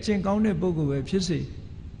ကယ်အကျင့်ကောင်းတဲ့ပုဂ္ဂိုလ်ပဲဖြစ်စေ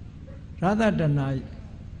ရတတဏှာ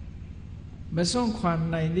မစွန့်ခွာ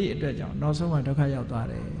နိုင်သည့်အတွက်ကြောင့်နောက်ဆုံးမှာဒုက္ခရောက်သွား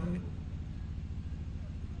တယ်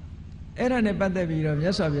အဲ့ဒါနဲ့ပတ်သက်ပြီးတော့မြ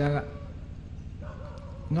တ်စွာဘုရားက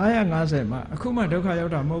950မှာအခုမှဒုက္ခရော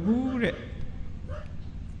က်တာမဟုတ်ဘူးတဲ့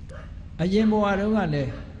အရင်ဘဝတုန်းကလ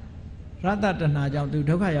ည်းရတတဏှာကြောင့်သူ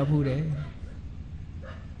ဒုက္ခရောက်ဘူးတယ်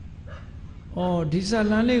ဒီဇာ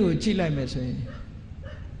လန်းလေးကိုကြည့်လိုက်မယ်ဆိုရင်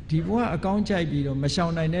ဒီဘဝအကောင်းကြိုက်ပြီးတော့မရှော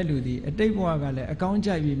င်နိုင်တဲ့လူဒီအတိတ်ဘဝကလည်းအကောင်း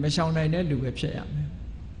ကြိုက်ပြီးမရှောင်နိုင်တဲ့လူပဲဖြစ်ရမယ်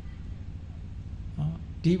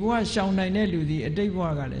ဒီဘဝရှောင်နိုင်တဲ့လူဒီအတိတ်ဘဝ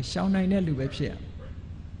ကလည်းရှောင်နိုင်တဲ့လူပဲဖြစ်ရ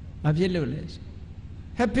မဖြစ်လို့လေ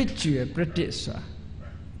habitual practice ဆိုတာ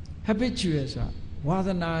habitual ဆိုတာဝါသ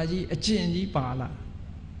နာကြီးအကျင့်ကြီးပါလာ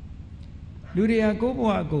လူတွေကကိုယ့်ဘ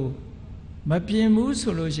ဝကိုမပြင်ဘူး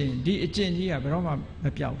ဆိုလို့ရှိရင်ဒီအကျင့်ကြီးကဘယ်တော့မှမ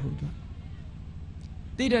ပြောက်ဘူးသူ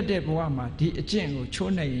သိတတ်တဲ့ဘဝမှာဒီအကျင့်ကို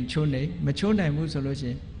ချိုးနိုင်ရင်ချိုးနိုင်မချိုးနိုင်ဘူးဆိုလို့ရှိ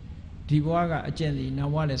ရင်ဒီဘဝကအကျင့်ဒီနော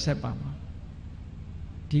က်ဘဝလည်းဆက်ပါမှာ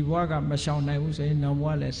ဒီဘဝကမရှောင်နိုင်ဘူးဆိုရင်နောက်ဘဝ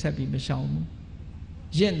လည်းဆက်ပြီးမရှောင်ဘူး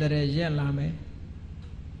ရင့်တဲ့ရင့်လာမယ်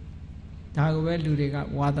ဒါကိုပဲလူတွေက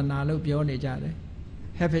ဝါသနာလို့ပြောနေကြတယ်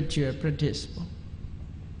habitual practice ပေါ့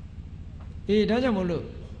ဒါကြောင့်မို့လို့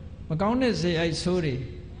မကောင်းတဲ့ဇေအိုက်ဆိုးတွေ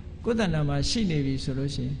ကိုယ်တဏ္ဍာမှာရှိနေပြီဆို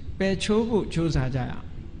လို့ရှိရင်ပယ်ချိုးဖို့ကြိုးစားကြရအောင်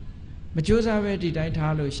မကြိုးစားပဲဒီတိုင်း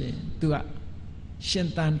ထားလို့ရှိရင် तू ကရှင်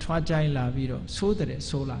သန်ထွားကြိုင်းလာပြီးတော့ဆိုးတဲ့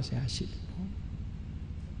ဆိုးလာဆရာရှိတယ်ပေါ့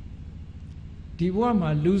ဒီဘဝမှာ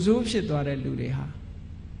လူဆိုးဖြစ်သွားတဲ့လူတွေဟာ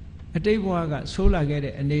အတိတ်ဘဝကဆိုးလာခဲ့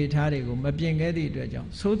တဲ့အနေအထားတွေကိုမပြင်ခဲ့သည့်အတွက်ကြောင့်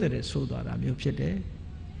ဆိုးတဲ့ဆိုးသွားတာမျိုးဖြစ်တယ်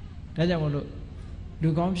ဒါကြောင့်မို့လို့လူ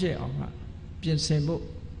ကောင်းဖြစ်အောင်ကပြင်ဆင်ဖို့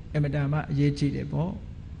emadama yechi de bo.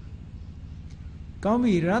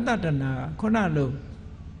 Kambi rata tana konalo.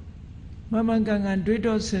 Mamangangan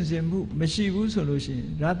dredo sensimu mashibu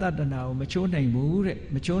solution rata tana o macho nine mure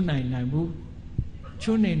macho nine bu.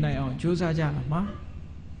 Chune nine on Josaja ma.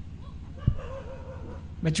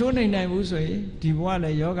 Macho nine busoi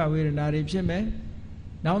diwale yoga with nari pime.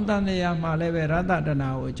 Now than they are maleve rata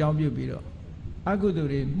tana o jambu biro.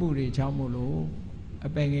 Aguduri muri jamulu. A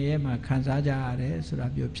bangayama kansaja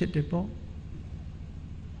surabu pitipo.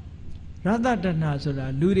 Rata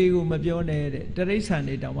Tanasura, Ludigu Mabione, Teresa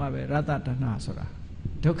Nidamabe, Rata Tanasura,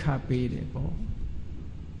 Dukha Pedipo.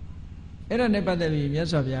 Era never the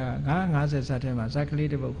years of Yaga, as a Satema, exactly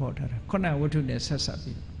the quarter, Kona would to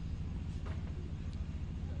necessity.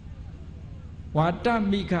 Wata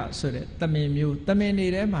Mika Sure, Tamemu,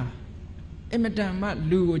 Tameni Rema, Emetama,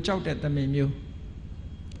 Lugo chout at the menu.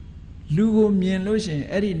 Lugo Mien Lucian,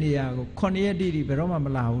 Eddie Niago, Conia Didi, Beroma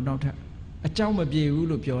Malau, not a chama be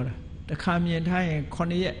Ulupura. The Kamian Thai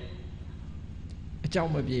Conia a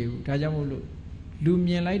chama view, Tajamulu,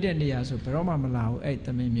 Lumian Light and the Aso, Peroma Malau, ate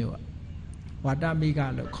the menu. What that big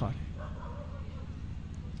look caught.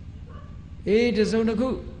 It is on the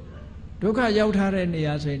cook. Doka Yautar and the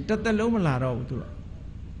Aso, Tatalomala to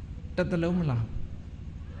Tatalomala.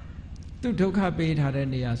 To Toka paid her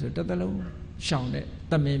and the Aso, Tatalo, shouted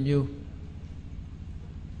the menu.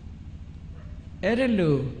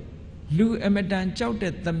 Erelu. Lu emedan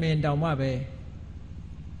chouted the main down my way.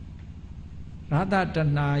 Rather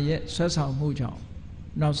than I yet Sasa Mujo.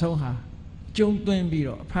 Now so ha. Jung Twin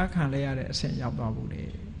Biro, Pakan Layer, Saint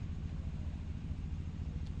Yababu.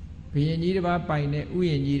 We need about by net,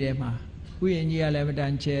 we need Emma. We in ye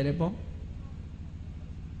eleven charitable.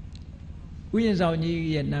 We in our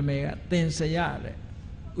ye Namega, then say yard.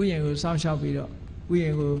 We in South Shall Biro. We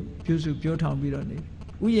in Pusu Putown Biro.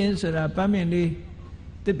 We answer a Pamini.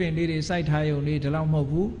 The Pendiri side high only the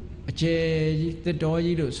Lamobu, a chair, the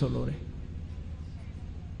doy solo.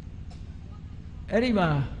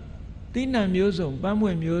 Eriba, Tina Muso,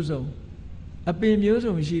 Bamwe Muso, a pin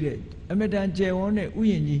muso she did, a medan jeone,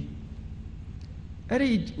 Uyini.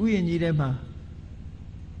 Eri Uyini Dema.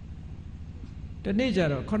 The nature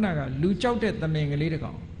of Konaga, Luchouted the main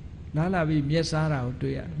little. Nala be Miesara to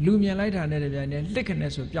ya, Lumia light and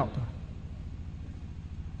lickness of Jota.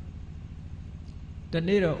 The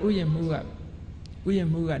native Uyamuga,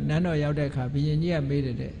 Nano Yaudeka, being near made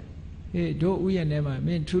it. Hey, do Uyanema,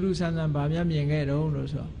 mean Turu San and Bamiami and get old or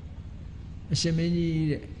so. A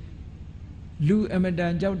Semini Lu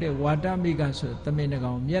Emedan Jaude, Wadamigas, the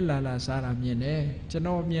Menagon, Yella Sara Miene,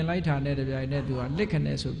 Chano Mien Lighter, Nedu, and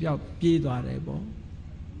lickness of Yau, Pido Rebo.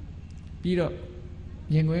 Pido,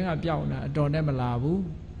 Yanguina Piauna, Donamalabu.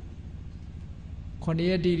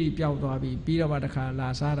 Conia Didi Piauabi, Pido Vataka,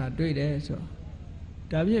 La Sara, do it so.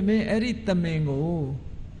 David may edit the mango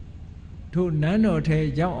to Nano Te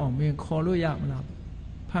Yaw mean Colo Yamla,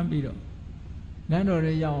 Pambido. Nano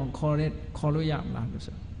Re Yaw call it Colo Yamla.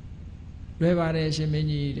 Revare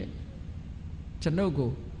Shemini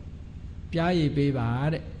Chanogo Piaye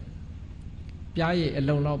Beba Piaye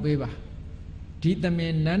alone of Beba. Did the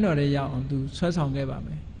man Nano Re Yaw to Swasong Eva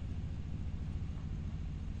me.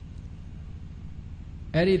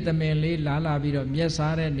 Edit the man lay Lala Bido,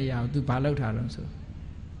 Yesare and the Yaw to Palotaron so.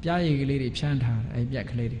 Piaye lady Chanta, a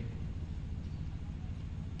black lady.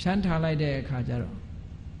 Chanta like the Kajaro.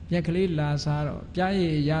 Yakli Lazaro,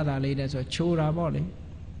 Piaye Yada ladies or Chura body.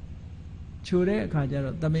 Chure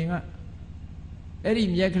Kajaro, the Minga.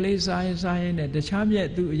 Eddie Yakli sign at the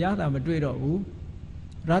champion to Yada Madrido,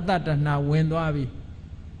 Ratata now Wendoavi.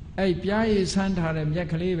 A Piaye Santa and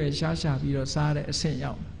Yakli Shasha Viro Sare Saint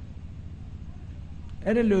Yao.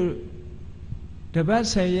 Edilu the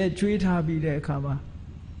best say, treat her be there, Kama.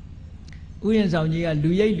 We and Zaunia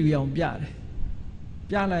Luye Luyon Biad.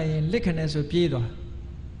 Biala in lickness of Piedra.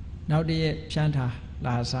 Now the Shanta,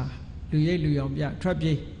 Lasa, Luye Luyon Biad,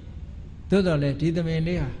 Trapi. Dodole, did the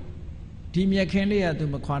Melia. Timia Kenlia to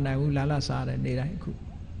Makwana, Lala Sara, and Neraku.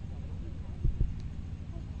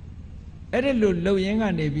 Edilu Loyang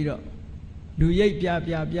and Nebiro. Luye Pia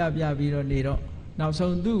Biro Nero. Now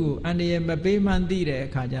so do, and the Mbabe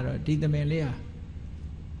Mandire, Kajaro, did the Melia.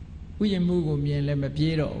 We move me and Lema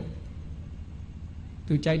Piero.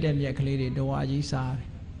 To check them yet clearly, the Waji Sar,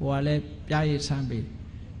 Wale Piaye Sambi.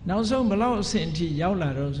 Now so below Senti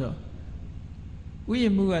Yaula Rosa. We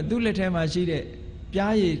move a duletema Chide,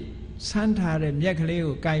 Piaye Santa and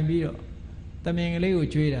Yakaleo, Kaimiro, the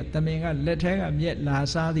Mengaleo Juda, the Menga letter yet La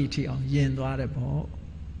Sadi Tio, Yenduare Po.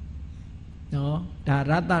 No, da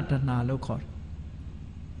Ratatana local.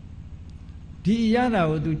 Di Yada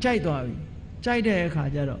would do Chaidoi, Chaide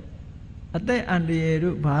Kajaro. အသက်အန္တရာယ်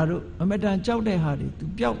တို့ဘာတို့အမတန်ကြောက်တဲ့ဟာတွေသူ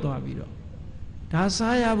ပျောက်သွားပြီးတော့ဒါ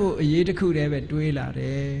စားရဖို့အရေးတစ်ခုတည်းပဲတွေးလာတ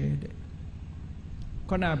ယ်တဲ့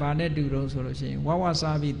ခုနဘာနဲ့တူတော့ဆိုလို့ရှိရင်ဝဝ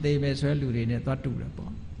စားပြီးသေပဲဆွဲလူတွေနဲ့သွားတူတယ်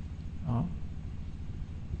ပေါ့နော်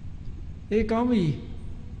အေးကောင်းပြီ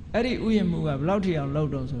အဲ့ဒီဥယျာဉ်မှုကဘယ်လောက်ထိအောင်လောက်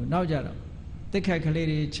တော့ဆိုနောက်ကြတော့တစ်ခက်ကလေး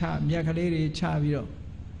တွေချမြက်ကလေးတွေချပြီးတော့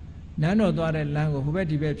နန်းတော်သွားတဲ့လမ်းကိုဟိုဘက်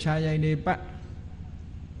ဒီဘက်ဖြာရိုင်တွေပတ်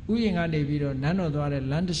ဥယျာဉ်ကနေပြီးတော့နန်းတော်သွားတဲ့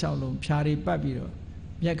လမ်းတစ်လျှောက်လုံးဖြာတွေပတ်ပြီးတော့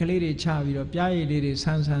မြက်ကလေးတွေချပြီးတော့ပြားရည်လေးတွေဆ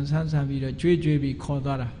န်းဆန်းပြီးတော့ကြွေးပြီးခေါ်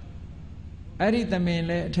သွားတာအဲ့ဒီသမင်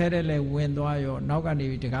လဲအထဲထဲလဲဝင်သွားရောနောက်ကနေ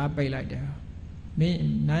ပြီးတကားပိတ်လိုက်တယ်မင်း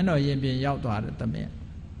နန်းတော်ရင်ပြင်ရောက်သွားတယ်သမင်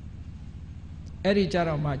အဲ့ဒီကြ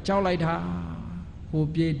တော့မှကြောက်လိုက်တာဟို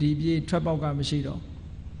ပြေးဒီပြေးထွက်ပေါက်ကမရှိတော့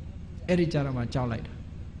အဲ့ဒီကြတော့မှကြောက်လိုက်တာ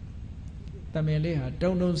သမင်လေးဟာ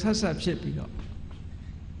တုံဆက်ဖြစ်ပြီးတော့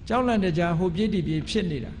ကြောက်လန့်တကြားဟိုပြေးဒီပြေးဖြစ်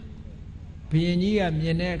နေတာဘုရင်ကြီးကမြ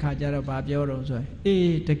င်တဲ့အခါကျတော့ဗာပြောတော့ဆို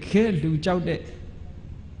အေးတကယ်လူကြောက်တဲ့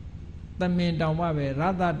သမင်တောင်မှပဲရ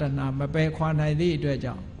သတနာမပယ်ခွာနိုင်သည့်အတွက်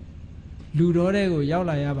ကြောင့်လူတော်တဲ့ကိုရောက်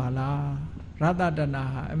လာရပါလားရသတနာ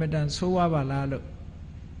ဟာအမတန်ဆိုးဝါးပါလားလို့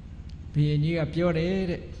ဘုရင်ကြီးကပြောတယ်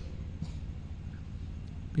တဲ့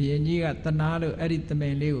ဘုရင်ကြီးကတနာလို့အဲ့ဒီသမ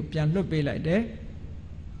င်လေးကိုပြန်လွတ်ပေးလိုက်တယ်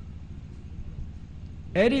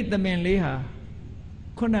အဲ့ဒီသမင်လေးဟာ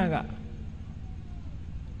ခုနက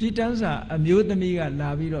ပြည်တန်းစာအမျိုးသမီးကလာ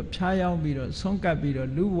ပြီးတော့ဖြားယောင်းပြီးတော့ဆုံးကပ်ပြီးတော့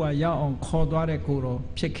လူဘဝရောက်အောင်ခေါ်သွားတဲ့ကိုတော့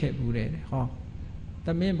ဖြစ်ခဲ့ဘူးတဲ့ဟောသ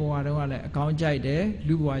မင်ဘဝတုန်းကလည်းအကောင်းကြိုက်တယ်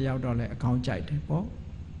လူဘဝရောက်တော့လည်းအကောင်းကြိုက်တယ်ပေါ့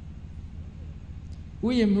ဥ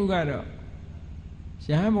ယျာဉ်မှုကတော့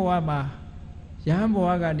ယဟန်ဘဝမှာယဟန်ဘဝ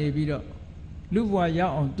ကနေပြီးတော့လူဘဝရော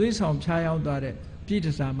က်အောင်သွေးဆောင်ဖြားယောင်းသွားတဲ့ပြည်တ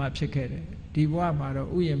န်းစာမှဖြစ်ခဲ့တယ်ဒီဘဝမှာတော့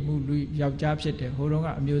ဥယျာဉ်မှုလူယောက်ျားဖြစ်တယ်ဟိုတုန်းက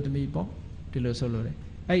အမျိုးသမီးပေါ့ဒီလိုဆိုလို့တယ်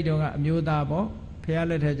အဲ့ဒီတုန်းကအမျိုးသားပေါ့ဖះ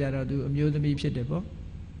လက်ထက်ကြတော့သူအမျိုးသမီးဖြစ်တယ်ပေါ့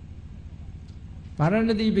ဗာရ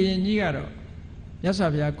ဏသီဘုရင်ကြီးကတော့မြတ်စွာ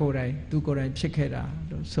ဘုရားကိုယ်တိုင်သူကိုယ်တိုင်ဖြစ်ခဲ့တာ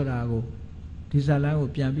လို့ဆိုတာကိုဒီဇာလန်းကို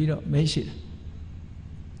ပြန်ပြီးတော့မိတ်ရှိတယ်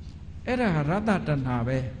အဲ့ဒါဟာရသတဏ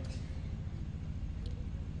ပဲ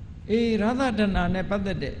အေးရသတဏနဲ့ပတ်သ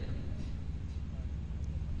က်တဲ့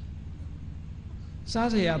စား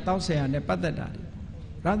เสียတောက်เสียနဲ့ပတ်သက်တာ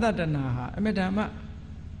ရသတဏဟာအမြဲတမ်း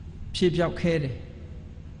ဖြေပြောက်ခဲတယ်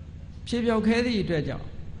ဖြေပြောက်ခဲသည့်အတွက်ကြောင့်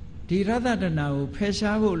ဒီရသတနာကိုဖယ်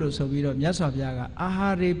ရှားဖို့လို့ဆိုပြီးတော့မြတ်စွာဘုရားကအာဟာ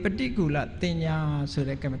ရေပฏิကူလတင်ညာဆို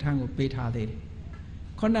တဲ့ကမ္မထံကိုပေးထားသေးတယ်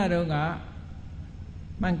ခုနတုန်းက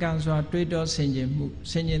မှန်ကန်စွာတွေးတောဆင်ခြင်မှု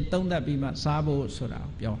ဆင်ခြင်သုံးသပ်ပြီးမှစားဖို့ဆိုတာ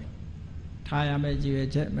ကိုပြောတယ်ထားရမယ့်ရည်ရွယ်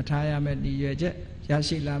ချက်မထားရမယ့်ရည်ရွယ်ချက်ရ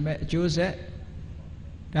ရှိလာမယ့်အကျိုးဆက်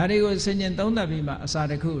ဒါတွေကိုဆင်ခြင်သုံးသပ်ပြီးမှအစာ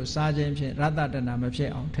တစ်ခုကိုစားခြင်းဖြင့်ရသတနာမဖြစ်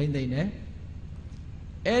အောင်ထိမ့်သိမ့်တယ်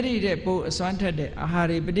အဲ့ဒီတဲ့ပို့အစွမ်းထက်တဲ့အာဟာ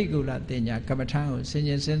ရေပฏิကူလတင်ညာကမ္မထံကိုဆင်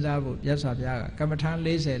ခြင်စဉ်းစားဖို့မြတ်စွာဘုရားကကမ္မထံ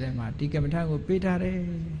40ထဲမှာဒီကမ္မထံကိုပေးထားတယ်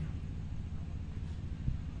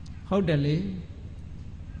ဟုတ်တယ်လေ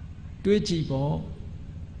တွေးကြည့်ပေါ့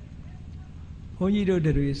ဘုန်းကြီးတို့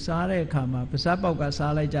တွေစားတဲ့အခါမှာပါးစပ်ပေါက်က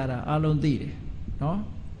စားလိုက်ကြတာအလုံးသိတယ်နော်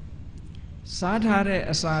စားထားတဲ့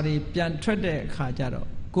အစာတွေပြန်ထွက်တဲ့အခါကျတော့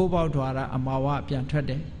ကိုယ်ပေါက်ထွားတာအမာဝပြန်ထွက်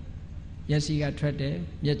တယ်မျက်စိကထွက်တယ်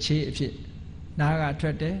မျက်ခြေအဖြစ်နားကထွ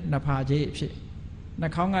က်တယ်နှာဖာခြေအဖြစ်နှာ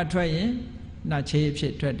ခေါင်းကထွက်ရင်နှာခြေအဖြ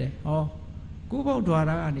စ်ထွက်တယ်ဟောကိုယ်ပေါက်ထွား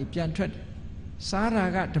တာကနေပြန်ထွက်တယ်စားတာ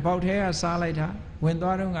ကတပေါက်ထဲကစားလိုက်တာဝင်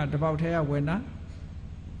သွားတော့ကတပေါက်ထဲကဝင်တာ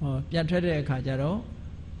ဟောပြန်ထွက်တဲ့အခါကျတော့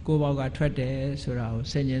ကိုယ်ပေါက်ကထွက်တယ်ဆိုတာကို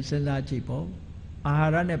ဆင်ခြင်စဉ်းစားကြည့်ပေါ့အာ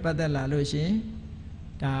ဟာရနဲ့ပတ်သက်လာလို့ရှိရင်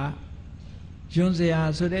ဒါယွန်းစရာ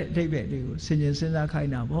ဆိုတဲ့အဓိပ္ပာယ်တွေကိုဆင်ခြင်စဉ်းစားခို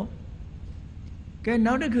င်းတာပေါ့ကဲ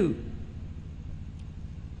နောက်တစ်ခု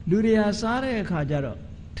လူတွေဟာစားတဲ့အခါကျတော့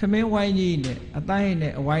ထမင်းဝိုင်းကြီးနဲ့အတိုင်း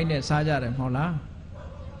နဲ့အဝိုင်းနဲ့စားကြတယ်မဟုတ်လား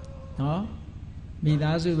နော်မိ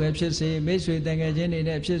သားစုပဲဖြစ်စေမိတ်ဆွေတန်ငယ်ချင်းတွေ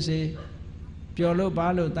နဲ့ဖြစ်စေပျော်လို့ပါ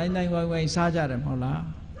လို့တိုင်းတိုင်းဝိုင်းဝိုင်းစားကြတယ်မဟုတ်လား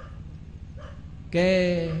ကဲ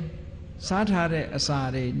စားထားတဲ့အစာ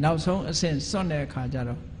တွေနောက်ဆုံးအဆင့်စွန့်တဲ့အခါကျ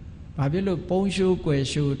တော့ဘာဖြစ်လို့ပုံရှိုးကွယ်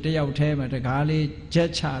ရှိုးတယောက်တည်းမှာတကားလေးချက်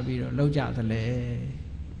ချပြီးတော့လောက်ကြသလဲ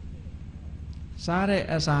စားတဲ့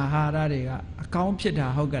အစာဟာရတွေကအကောင်းဖြစ်တာ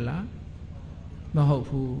ဟုတ်ကလားမဟုတ်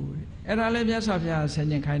ဘူးအဲ့ဒါလည်းမြတ်စွာဘုရားဆင်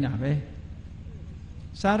ခြင်ခိုင်းတာပဲ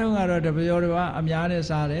စားတော့ကတော့တပျော်တစ်ပါးအများနဲ့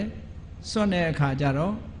စားတယ်စွန့်တဲ့အခါကျ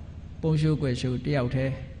တော့ပုံရှိုးကွယ်ရှိုးတယောက်တ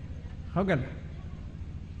ည်းဟုတ်ကလား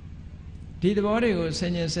ဒီသဘောတွေကိုဆ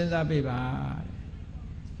င်ခြင်စဉ်းစားပေးပါ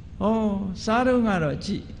ဩစားတော့ကတော့ကြ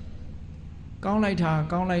ည့်ကောင်းလိုက်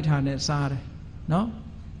တာနဲ့စားတယ်နော်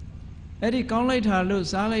အဲ့ဒီကောင်းလိုက်တာလို့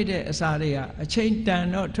စားလိုက်တဲ့အစာတွေကအချိန်တန်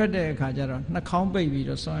တော့ထွက်တဲ့အခါကျတော့နှာခေါင်းပိတ်ပြီး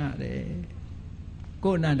တော့စွန့်ရတယ်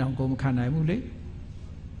ကိုယ်အနံ့တောင်ကိုမခံနိုင်ဘူးလေ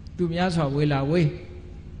သူများစွာဝေလာဝေး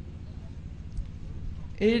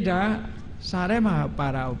အေးဒါ စာထဲမှာပါ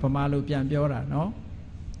တာကိုဗမာလိုပြန်ပြောတာနော်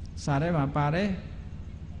စာထဲမှာပါတယ်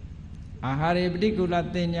အာဟာရေပฏิကူလ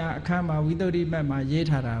တင်ညာအခန်းမှာဝိသုဒ္ဓိမတ်မှာရေး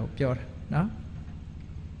ထားတာကိုပြောတာနော်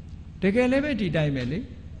တကယ်လည်းပဲဒီတိုင်းပဲလေ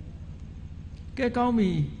ကဲကောင်းပြီ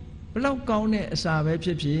ဘလောက်ကောင်းတဲ့အစာပဲဖြ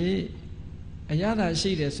စ်ဖြစ်အရသာ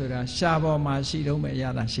ရှိတယ်ဆိုတာရှားပေါ်မှာရှိတော့မယ်အရ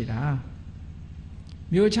သာရှိတာ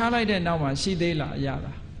မျိုးချလိုက်တဲ့နောက်မှာရှိသေးလားအရ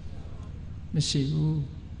သာမရှိဘူး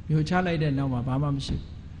မျိုးချလိုက်တဲ့နောက်မှာဘာမှမရှိ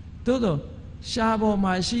ဘူးသို့သောရှားပေါ်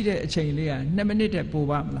မှာရှိတဲ့အချိန်လေးက2မိနစ်တည်းပို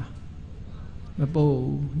ပါမလားမပို့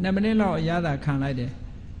ဘူး2မိနစ်လောက်အရသာခံလိုက်တယ်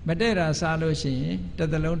မတည့်တာစားလို့ရှိရင်တစ်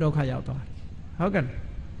သလုံးဒုက္ခရောက်သွားတယ်ဟုတ်ကဲ့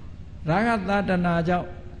ရာဂသာတဏှာကြောင့်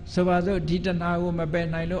ဆိုပါစို့ဒီတဏှာကိုမပယ်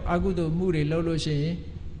နိုင်လို့အကုသိုလ်မှုတွေလုပ်လို့ရှိရင်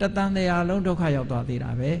တသံတရားလုံးဒုက္ခရောက်သွားသေး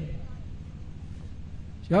တာပဲ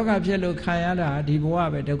ယောဂဖြစ်လို့ခံရတာဒီဘဝ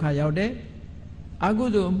ပဲဒုက္ခရောက်တယ်အကု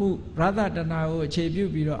သိုလ်မှုရသတဏှာကိုအခြေပြု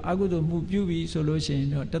ပြီးတော့အကုသိုလ်မှုပြုပြီးဆိုလို့ရှိရင်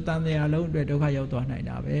တော့တသံတရားလုံးအတွက်ဒုက္ခရောက်သွားနိုင်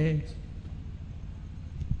တာပဲ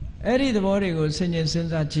အဲ့ဒီသဘောတွေကိုဆင်ခြင်စဉ်း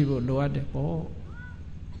စားကြည့်ဖို့လိုအပ်တယ်ပေါ့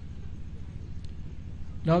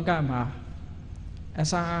လောကမှာအ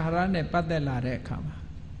စာအာဟာရနဲ့ပတ်သက်လာတဲ့အခါမှာ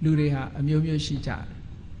လူတွေဟာအမျိုးမျိုးရှိကြတယ်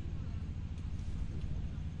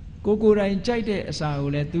ကိုယ်တိုင်ကြိုက်တဲ့အစာကို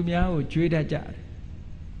လည်းသူများကိုကြွေးတတ်ကြတယ်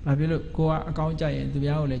ဘာဖြစ်လို့ကိုကအကောင်းကြိုက်ရင်သူ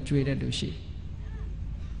များကိုလည်းကြွေးတတ်လို့ရှိ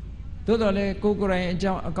သို့တော်လည်းကိုယ်တိုင်အ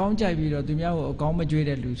ကြောင်းအကောင်းကြိုက်ပြီးတော့သူများကိုအကောင်းမကြွေး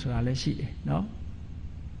တဲ့လူဆိုတာလည်းရှိတယ်နော်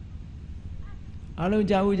အလုံး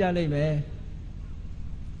ကြားဦးကြလိမ့်မယ်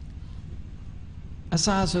အ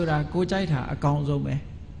စာဆိုတာကိုကြိုက်တာအကောင်းဆုံးပဲ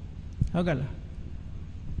ဟုတ်ကဲ့လား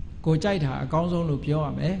ကိုကြိုက်တာအကောင်းဆုံးလို့ပြောရ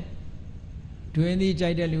မယ်ဒွင်းသီးကြို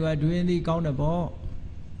က်တဲ့လူကဒွင်းသီးကောင်းတယ်ပေါ့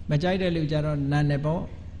မကြိုက်တဲ့လူကြတော့နန်တယ်ပေါ့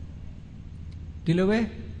ဒီလိုပဲ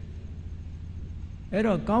အဲ့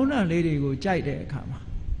တော့ကောင်းတာလေးတွေကိုကြိုက်တဲ့အခါမှာ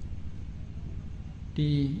ဒီ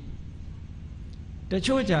တ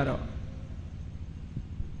ချို့ကြတော့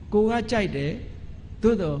ကိုကကြိုက်တယ်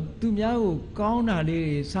သို့တော့သူများကိုကောင်းတာလေး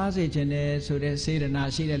တွေစားစေခြင်းနဲ့ဆိုတဲ့စေတနာ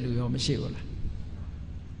ရှိတဲ့လူရောမရှိဘူးလား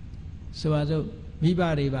ဆိုပါစို့မိဘ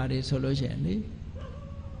တွေပါတွေဆိုလို့ရှိရင်လေ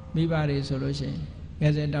မိဘတွေဆိုလို့ရှိရင်င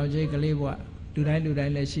ယ်စဉ်တောင်ကြီးကလေးဘဝလူတို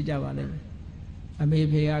င်းလည်းရှိကြပါလိမ့်မယ်အမေ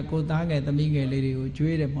ဖေကကိုသားငယ်သမီးငယ်လေးတွေကို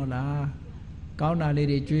ကြွေးတယ်မဟုတ်လားကောင်းတာလေး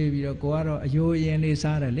တွေကြွေးပြီးတော့ကိုကတော့အယိုးရင်လေး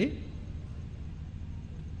စားတယ်လေ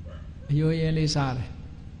အယိုးရင်လေးစားတယ်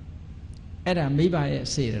အဲ့ဒါမိဘရဲ့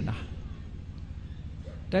စေတနာ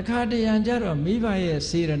တခါတရံကြတော့မိဘရဲ့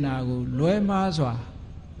စေတနာကိုလွဲမှားစွာ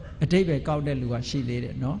အတိတ်ပဲကောက်တဲ့လူကရှိသေးတ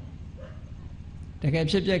ယ်နော်တကယ်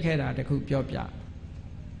ဖြစ်ပျက်ခဲ့တာတခုပြောပြ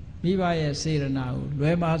မိဘရဲ့စေတနာကို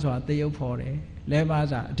လွဲမှားစွာတရုပ်ဖော်တယ်လဲမှား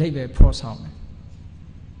စွာအတိတ်ပဲဖော်ဆောင်တယ်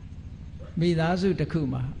မိသားစုတစ်ခု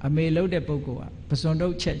မှာအမေလှုပ်တဲ့ပုဂ္ဂိုလ်ကပစွန်တု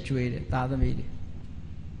ပ်ချက်ကျွေးတယ်သားသမီးတွေ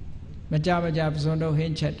မကြပစွန်တုပ်ဟ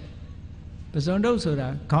င်းချက်တယ်ပစွန်တုပ်ဆိုတာ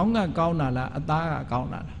ခေါင်းကကောင်းတာလားအသားကကောင်း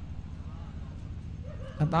တာလား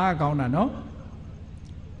အသားကကောင်းတာနော်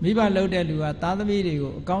မိဘလှုပ်တဲ့လူကသားသမီးတွေ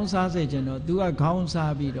ကိုအကောင်းစားစေခြင်းတော့သူကခေါင်း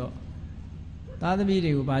စားပြီးတော့သားသမီး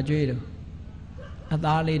တွေကိုဗာကျွေးတယ်အ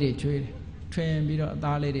သားလေးတွေကျွေးတယ်ထွင်ပြီးတော့အ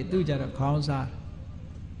သားလေးတွေသူ့ကြတော့ခေါင်းစား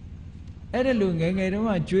အဲ့ဒါလိုငယ်တုန်း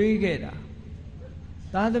ကကျွေးခဲ့တာ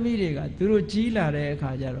သားသမီးတွေကသူတို့ကြီးလာတဲ့အခါ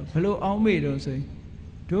ကျတော့ဘလို့အောင်းမေတော့ဆိုရင်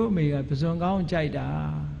တို့အမေကပစွန်ကောင်းကြိုက်တာ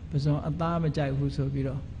ပစွန်အသားမကြိုက်ဘူးဆိုပြီး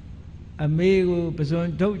တော့အမေကိုပစွန်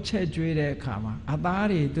ဒုတ်ချက်ကျွေးတဲ့အခါမှာအသား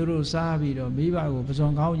တွေသူတို့စားပြီးတော့မိဘကိုပစွ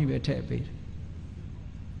န်ကောင်းကြီးပဲထည့်ပေးတယ်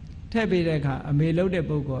ထည့်ပေးတဲ့အခါအမေလှုပ်တဲ့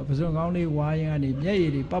ပုဂ္ဂိုလ်ကပစွန်ကောင်းလေးဝါရင်ကနေမျက်ရ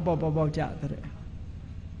ည်တွေပေါက်ကြတဲ့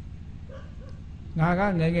ငါက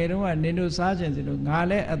ငယ်တုန်းကနင်တို့စားခြင်းစီလို့ငါ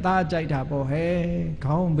လည်းအသားကြိုက်တာပေါ့ဟဲ့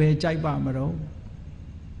ခေါင်းပဲကြိုက်ပါမတော့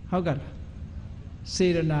ဟုတ်ကဲ့လားစေ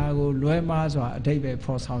တနာကိုလွဲမှားစွာအတိတ်ပဲ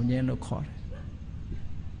ဖော်ဆောင်ခြင်းလို့ခေါ်တယ်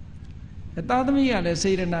အသားသမီးကလည်း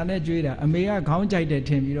စေတနာနဲ့ကြွေးတာအမေကခေါင်းကြိုက်တယ်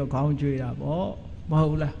ထင်ပြီးတော့ခေါင်းကြွေးတာပေါ့မ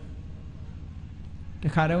ဟုတ်လားတ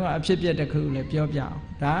ခါတော့အဖြစ်ပြက်တစ်ခုလည်းပြောပြအောင်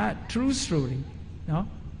ဒါ true story နော်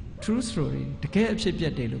true story တကယ်အဖြစ်ပြ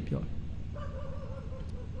က်တယ်လို့ပြော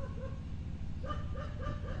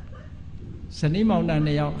ဇနီးမောင်နှံ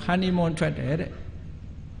နှစ်ယောက် honeymoon ထွက်တယ်တဲ့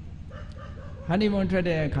honeymoon ထွက်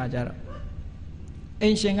တဲ့အခါကျတော့အိ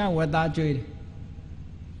မ်ရှင်ကဝက်သားကျွေးတယ်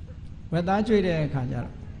ဝက်သားကျွေးတဲ့အခါကျ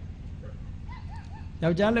တော့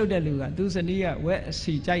ယောက်ျားလုပ်တဲ့လူကသူ့ဇနီးကဝက်အ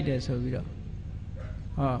စီကြိုက်တယ်ဆိုပြီးတော့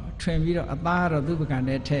ထွင်ပြီးတော့အသားကတော့သူ့ပကံ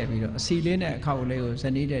ထဲထည့်ပြီးတော့အစီလေးနဲ့အခေါက်လေးကိုဇ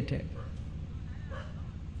နီးတဲ့ထည့်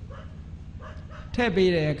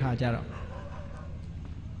ပေးတဲ့အခါကျတော့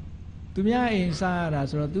သူများအိမ်စားရတာ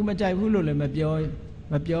ဆိုတော့ तू မကြိုက်ဘူးလို့လည်းမပြော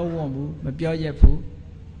ဝွန့်ဘူးမပြောရက်ဘူး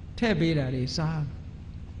ထည့်ပေးတာတွေစား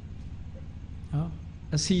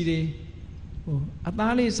အစီတွေအ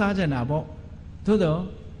သားလေးစားကြတာပေါ့သို့တော့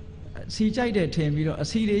စီကြိုက်တဲ့ထင်ပြီးတော့အ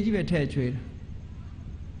စီတွေကြီးပဲထည့်ကျွေး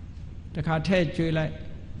တခါထည့်ကျွေးလိုက်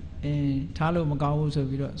ထားလို့မကောင်းဘူးဆို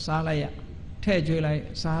ပြီးတော့စားလိုက်ရထည့်ကျွေးလိုက်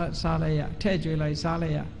စားလိုက်ရထည့်ကျွေးလိုက်စားလို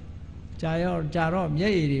က်ရကြာတော့မျ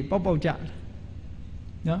က်ရည်တွေပေါက်ပေါက်ကြ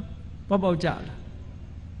နော်ပေါက်ပေါက်ကြ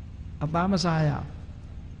အသားမစားရ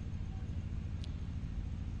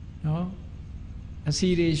နော်အစီ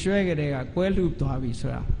တွေရွှဲကြတဲ့ကကွဲလှသွားပြီ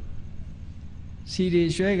ဆိုတာစီတွေ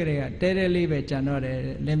ရွှဲကြတဲ့ကတဲလေးပဲကြံတော့တယ်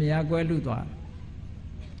လင်မယားကွဲလှသွား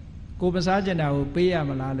ကိုပစားကျင်တာကိုပေးရ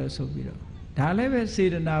မလားလို့ဆိုပြီးတော့ဒါလည်းပဲစေ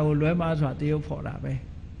တနာကိုလွဲမှားစွာတရုပ်ဖော်တာပဲ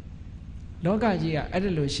လောကကြီးကအဲ့ဒါ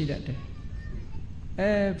လိုရှိတတ်တယ်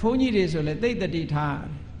ဘုန်းကြီးတွေဆိုလဲသိတ္တိထား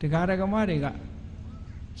ဒကာဒကမတွေက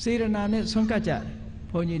စေတနာနဲ့ဆွန့်ကပ်ကြတယ်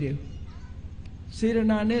ဘုန်းကြီးတွေစေတ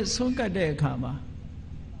နာနဲ့ဆွန့်ကပ်တဲ့အခါမှာ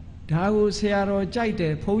ဒါကိုဆရာတော်ကြိုက်တ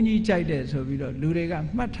ယ်ဘုန်းကြီးကြိုက်တယ်ဆိုပြီးတော့လူတွေက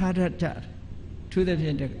မှတ်ထားတတ်ကြတယ်ထူးသဖြ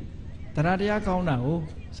င့်တရားတရားကောင်းတာကို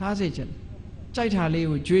စားစေချင်ကြိုက်တာလေး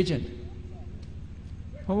ကိုကြွေးချင်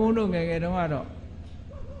ဘုန်းတို့ငယ်ငယ်တုန်းကတော့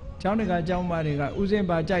ကျောင်းတကာကျောင်းမတွေကဥစဉ်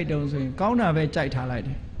ပါကြိုက်တုံဆိုရင်ကောင်းတာပဲကြိုက်ထားလိုက်တ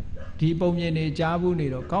ယ်ဒီပုံမြင်နေကြားဘူးနေ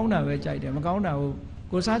တော့ကောင်းတာပဲကြိုက်တယ်မကောင်းတာ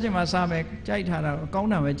ကိုစားချင်မှစားမယ်ကြိုက်ထားတာကောင်း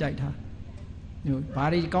တာပဲကြိုက်ထားဘာ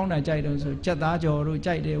တွေကောင်းတာကြိုက်တုံဆိုကြက်သားကြော်တို့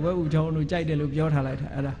ကြိုက်တယ်ဝက်ဥချောင်းတို့ကြိုက်တယ်လို့ပြောထားလိုက်တာ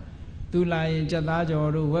အဲ့ဒါသူလာရင်ကြက်သားကြော်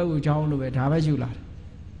တို့ဝက်ဥချောင်းတို့ပဲဒါပဲယူလာတယ်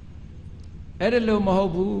အဲ့ဒါလို့မဟု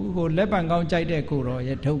တ်ဘူးဟိုလက်ပံကောင်းကြိုက်တဲ့ကိုတော့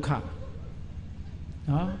ရဲ့ဒုက္ခ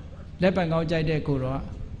နော်လက်ပံကောင်းကြိုက်တဲ့ကိုတော့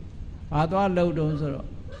ဘာသွားလှုပ်တုံးဆိုတော့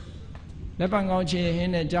လက်ပံကောင်းချင်းဟ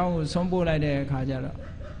င်းတဲ့ကျောင်းကိုဆုံးပို့လိုက်တဲ့အခါကျတော့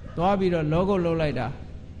သွားပြီးတော့လောကုတ်လှုပ်လိုက်တာ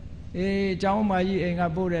ကျောင်းမကြီးအိမ်က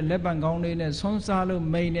ပို့တဲ့လက်ပံကောင်းလေးနဲ့ဆွန်းစားလို့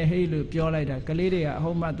မိန်နေဟိလို့ပြောလိုက်တာကလေးတွေကအ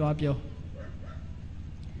ဟုတ်မှသွားပြော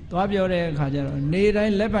တဲ့အခါကျတော့နေတို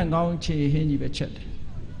င်းလက်ပံကောင်းချေဟင်းကြီးပဲချက်တယ်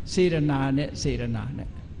စေရနာနဲ့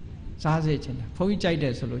စားစေချင်တာဘုန်းကြီးကြိုက်တ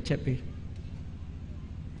ယ်ဆိုလို့ချက်ပေး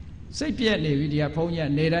စိတ်ပြက်နေပြီဒီကဘုန်းကြီး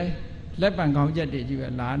ကနေတိုင်းလက်ပံကောင်းချက်တွေကြီးပဲ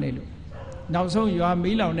လာနေလို့နောက်ဆုံးရွာ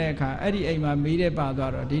မီးလောင်တဲ့အခါအဲ့ဒီအိမ်မှာမီးတဲ့ပါ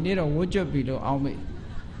သွားတော့ဒီနေ့တော့ဝတ်ကျွတ်ပြီလို့အောင်းမိ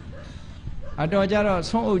အတော်ကြတော့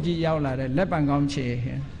ဆုံးအုပ်ကြီးရောက်လာတဲ့လက်ပံကောင်းချေဟ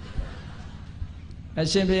င်အ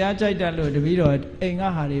ရှင်ဘုရားကြိုက်တယ်လို့တပည့်တော်အိမ်က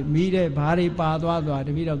ဟာတွေမီးတဲ့ဘာတွေပါသွားတ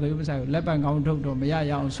ပည့်တော်ဂရုမစိုက်ဘူးလက်ပံကောင်းထုတ်တော့မရ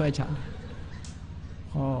ရအောင်ဆွဲချတယ်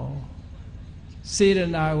ဟောစေရ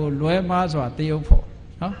နာကိုလွဲမှားစွာတရုပ်ဖို့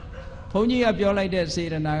နော်ဘုန်းကြီးကပြောလိုက်တဲ့စေ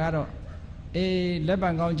ရနာကတော့လက်ပံ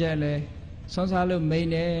ကောင်းချက်လဲဆွမ်းစားလို့မိန်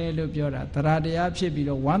တယ်လို့ပြောတာတရားတရားဖြစ်ပြီး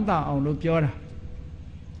တော့ဝမ်းသာအောင်လို့ပြောတာ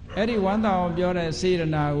အဲ့ဒီဝမ်းသာအောင်ပြောတဲ့စေရ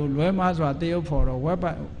နာကိုလွဲမှားစွာတရုပ်ဖို့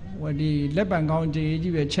တော့ဒီလက်ပံကောင်း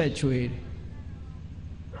ကြီးပဲချက်ချွေတယ်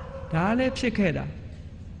ဒါလည်းဖြစ်ခဲ့တာ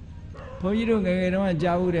ဘုန်းကြီးတို့ငယ်ငယ်တုန်းက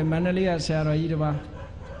ကြားဘူးတယ်မန္တလေးကဆရာတော်ကြီးတစ်ပါး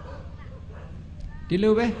ဒီ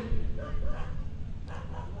လိုပဲ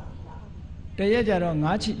တရက်ကြတော့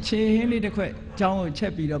ငါခြေဟင်းလေးတစ်ခွက်ကျောင်းကိုချ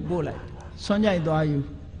က်ပြီးတော့ပို့လိုက်ဆွမ်းကြိုက်သွားယူ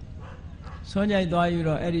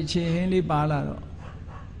တော့အဲ့ဒီခြေဟင်းလေးပါလာတော့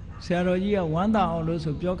ဆရာတော်ကြီးကဝမ်းသာအောင်လို့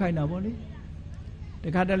ဆိုပြောခိုင်းတာပေါ့လေတ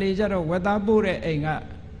ခါတလေကျတော့ဝက်သားပို့တဲ့အိမ်က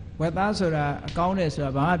ဝက်သားဆိုတာအကောင်းတယ်ဆို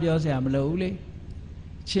တာဘာမှပြောစရာမလိုဘူးလေ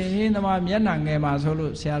ခြေဟင်းသမားမျက်နှာငယ်မှာဆို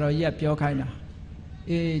လို့ဆရာတော်ကြီးကပြောခိုင်းတာ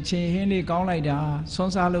ခြေဟင်းလေးကောင်းလိုက်တာဆွ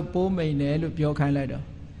မ်းစားလို့ပိုးမိန်တယ်လို့ပြောခိုင်းလိုက်တော့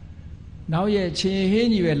နောက်ရဲ့ခြေဟင်း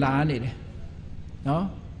ကြီးပဲလာနေတယ်နော်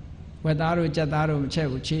ဝက်သားတို့ကြက်သားတို့မချက်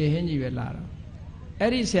ဘူးခြေဟင်းကြီးပဲလာတော့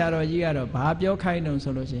အဲ့ဒီဆရာတော်ကြီးကတော့ဘာပြောခိုင်းတုံ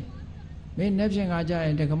ဆိုလို့ရှိရင်မင်းနေ့ဖြင့်ကကြရ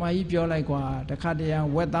င်ဒကမကြီးပြောလိုက်ကွာတခါတရံ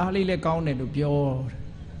ဝက်သားလေးလည်းကောင်းတယ်လို့ပြော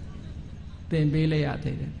သင်ပေးလိုက်ရ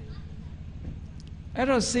သေးတယ်အဲ့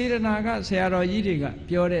တော့စေရနာကဆရာတော်ကြီးတွေက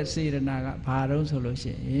ပြောတဲ့စေရနာကဘာတုံးဆိုလို့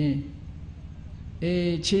ရှိရင်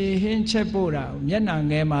ခြေဟင်းချက်ပို့တာမျက်နှာ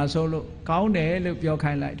ငယ်မှာဆိုလို့ကောင်းတယ်လို့ပြော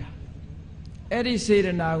ခိုင်းလိုက်တာအဲ့ဒီစေရ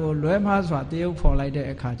နာကိုလွဲမှားစွာတရုပ်ဖော်လိုက်တဲ့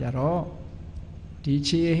အခါကျတော့ဒီ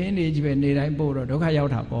ခြေဟင်းတွေကြီးပဲနေတိုင်းပို့တော့ဒုက္ခရော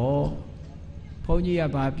က်တာပေါ့ဘုန်းကြီးက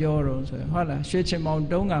ဘာပြောတော့ဆိုရင်ဟုတ်လားရွှေချင်မောင်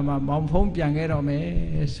တုံးကမှမောင်ဖုံးပြန်ခဲ့တော့မယ်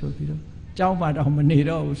ဆိုပြီးတော့ကျောင်းမှာတော့မနေ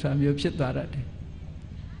တော့ဘူးဆိုတာမျိုးဖြစ်သွားတတ်တယ်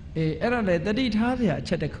အဲ့ဒါလေတတိထားစရာအ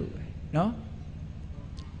ချက်တစ်ခုပဲနော်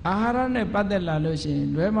အာဟာရနဲ့ပတ်သက်လာလို့ရှိရင်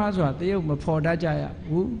လွဲမှားစွာတရုပ်မဖော်တတ်ကြရ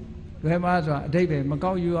ဘူးလွဲမှားစွာအဓိပ္ပာယ်မ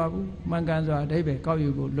ကောက်ယူရဘူးမှန်ကန်စွာအဓိပ္ပာယ်ကောက်ယူ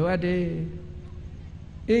ဖို့လိုအပ်တယ်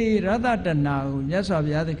ရသတနာကိုမြတ်စွာ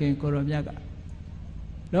ဘုရားသခင်ကိုရောမြတ်က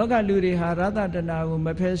လောကလူတွေဟာရသတနာကိုမ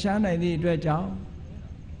ဖယ်ရှားနိုင်သည့်အတွက်ကြောင့်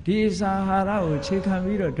ဒီစာဟာရကိုခြေခံ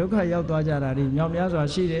ပြီးတော့ဒုက္ခရောက်သွားကြတာဒီမြောက်များစွာ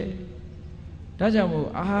ရှိတယ်ဒါကြောင့်မို့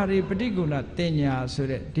အာဟာရိပฏิကူလတင်ညာဆို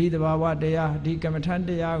တဲ့ဒီသဘာဝတရားဒီကမ္မထန်တ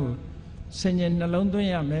ရားကိုဆင်ញင်နှလုံးသွင်း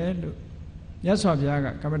ရမယ်လို့မြတ်စွာဘုရားက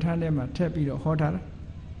ကမ္မထန်ထဲမှာထည့်ပြီးတော့ဟောထားတာ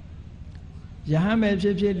ယဟန်ပဲဖြ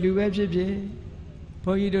စ်ဖြစ်လူပဲဖြစ်ဖြစ်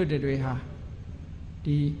ဘုန်းကြီးတို့တွေဟာ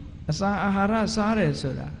ဒီအစာအာဟာရစားတယ်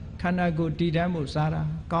ဆိုတာက ခန္ဓာကိုယ်တည်တတ်မှုစားတာ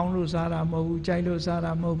ကောင်းလို့စားတာမဟုတ်ဘူးကြိုက်လို့စား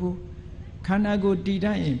တာမဟုတ်ဘူးခန္ဓာကိုယ်တည်တ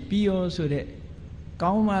တ်ရင်ပြီးရောဆိုတဲ့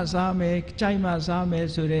ကောင်းမှစားမယ်ကြိုက်မှစားမယ်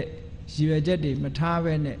ဆိုတဲ့ရည်ရွယ်ချက်တွေမထား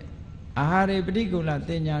ဘဲနဲ့အာဟာရပฏิကူလတ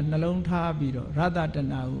င်ညာနှလုံးထားပြီးတော့ရသတဏ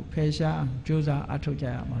ကိုဖယ်ရှားကြိုးစားအထောက်ကြ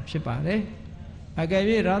ရမှာဖြစ်ပါတယ်အကယ်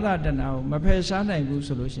၍ရသတဏကိုမဖယ်ရှားနိုင်ဘူး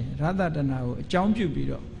ဆိုလို့ရှိရင်ရသတဏကိုအကြောင်းပြုပြီး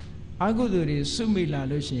တော့အကုသိုလ်တွေစုမိလာ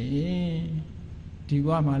လို့ရှိရင်ဒီဘ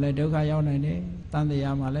ဝမှာလည်းဒုက္ခရောက်နိုင်တယ်တန်တ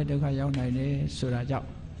ရားမှာလည်းဒုက္ခရောက်နိုင်တယ်ဆိုတာကြောင့်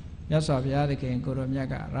မြတ်စွာဘုရားသခင်ကိုရောမြတ်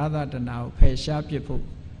ကရသတဏကိုဖယ်ရှားပစ်ဖို့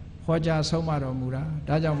ဟောကြားဆုံးမတော်မူတာ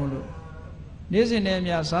ဒါကြောင့်မလို့နေ့စဉ်နဲ့အ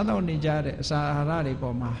မျှစားတော့နေကြတဲ့အစာအာဟာရတွေ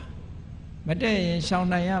ပေါ်မှာမတည့်ရင်ရှောင်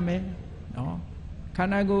နိုင်ရမယ်နော်ခန္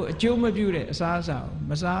ဓာကိုယ်အကျိုးမပြုတဲ့အစာအစာကို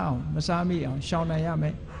မစားအောင်မစားမိအောင်ရှောင်နိုင်ရမ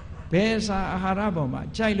ယ်ဘယ်အစာအာဟာရပေါ်မှာ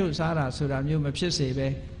ကြိုက်လို့စားတာဆိုတာမျိုးမဖြစ်စေပဲ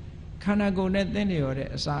ခန္ဓာကိုယ်နဲ့သင်နေရတဲ့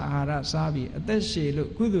အစာအာဟာရစားပြီးအသက်ရှည်လို့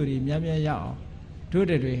ကုသိုလ်တွေများများရအောင်တို့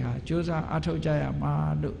တွေဟာကြိုးစားအထောက်ကြရမှာ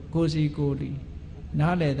လို့ကိုစီကိုလီ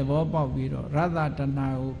နားလေသဘောပေါက်ပြီးတော့ရသတဏ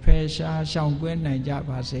ကိုဖယ်ရှားရှောင်ကွင်းနိုင်ကြ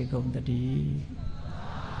ပါစေကုန်သတည်း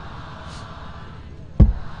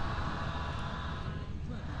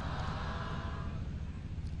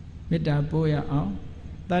မေတ္တာပို့ရအောင်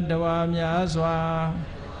တတ္တဝါများစွာ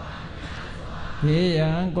ဘေးရ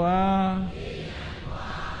န်ကွာ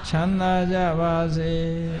ချမ်းသာကြပါစေ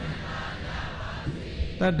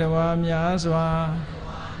တတ္တဝါများစွာ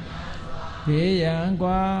ဘေးရန်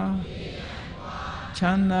ကွာချ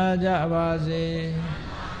မ်းသာကြပါစေ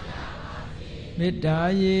မေတ္တာ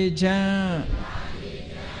ရေချမ်း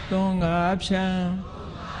သွန်ငါဖြံ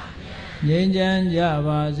ငြိမ်းချမ်းကြ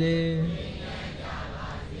ပါစေ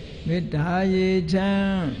မေတ္တာရေချ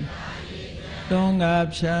မ်းသွန်ငါ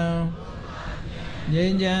ဖြံငြိ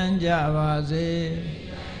မ်းချမ်းကြပါစေ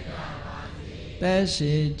သက်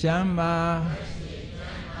ရှိချမ်းသာ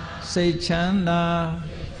စိတ်ချမ်းသာ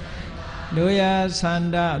လူရဆန္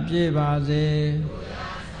ဒပြည့်ပါစေ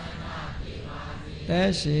သ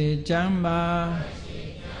က်ရှိချမ်းသာ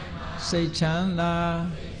စိတ်ချမ်းသာ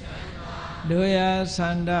လူရဆ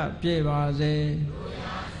န္ဒပြည့်ပါစေ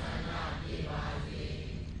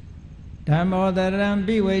ဓမ္မောတရံ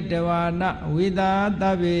ပိဝိတဝါနဝိသာတ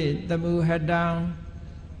ဗ္ဗေတမုဟတံ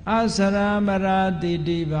အစရမရာတိ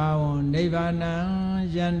တိဘာဝံနိဗ္ဗာနံ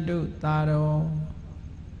ယန္တုတာရော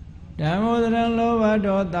ဓမ္မောတရံလောဘ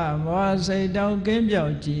ဒေါသမောဟစိတ်တောင်းကင်းပြော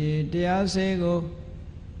က်ကြည်တရားစေကို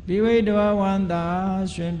ပိဝိတဝဝန္တာ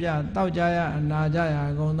ရှင်ပြတောက်ကြရအနာကြရ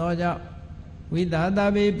ကုန်သောကြောင့်ဝိသာတ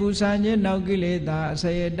ဗ္ဗေပူဇာခြင်းနောက်ကိလေသာအစ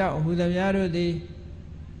ရတောက်ဟူသည်များတို့သည်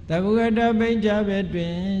တဗုဂတပိဉ္စပဲတွ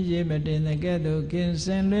င်ရေမတင်တဲ့ကဲ့သို့ကင်းစ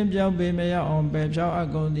င်လွင်ပြောင်းပေမရောက်အောင်ပယ်ဖြောက်အ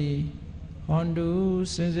ကုန်သည်ဟွန်တု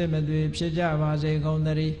စင်စစ်မသွေဖြစ်ကြပါစေကုန်သ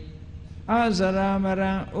တည်းအစရမ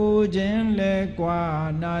ရံအိုခြင်းလဲကွာ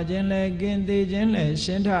နာခြင်းလဲကင်းသေးခြင်းလဲရှ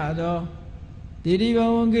င်းထသောတိတိဘ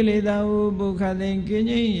ဝကိလေသာဟုပုခသိင်ကင်း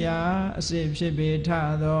ခြင်းရာအစစ်ဖြစ်ပေထ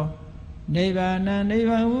သောနိဗ္ဗာန်နိဗ္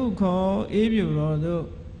ဗာန်ဟုခေါ်အေးပြုတော်သို့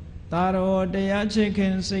သာရောတရားချစ်ခ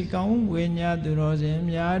င်စိတ်ကောင်းဝိညာသူတော်စင်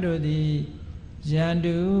များတို့သည်ယန္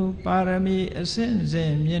တုပါရမီအစဉ်စ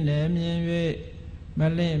ဉ်မြင့်တယ်မြင်၍မ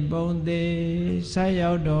လင့်ပုံသေးဆက်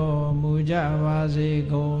ရောက်တော်မူကြပါစေ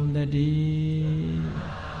ကုန်သတည်း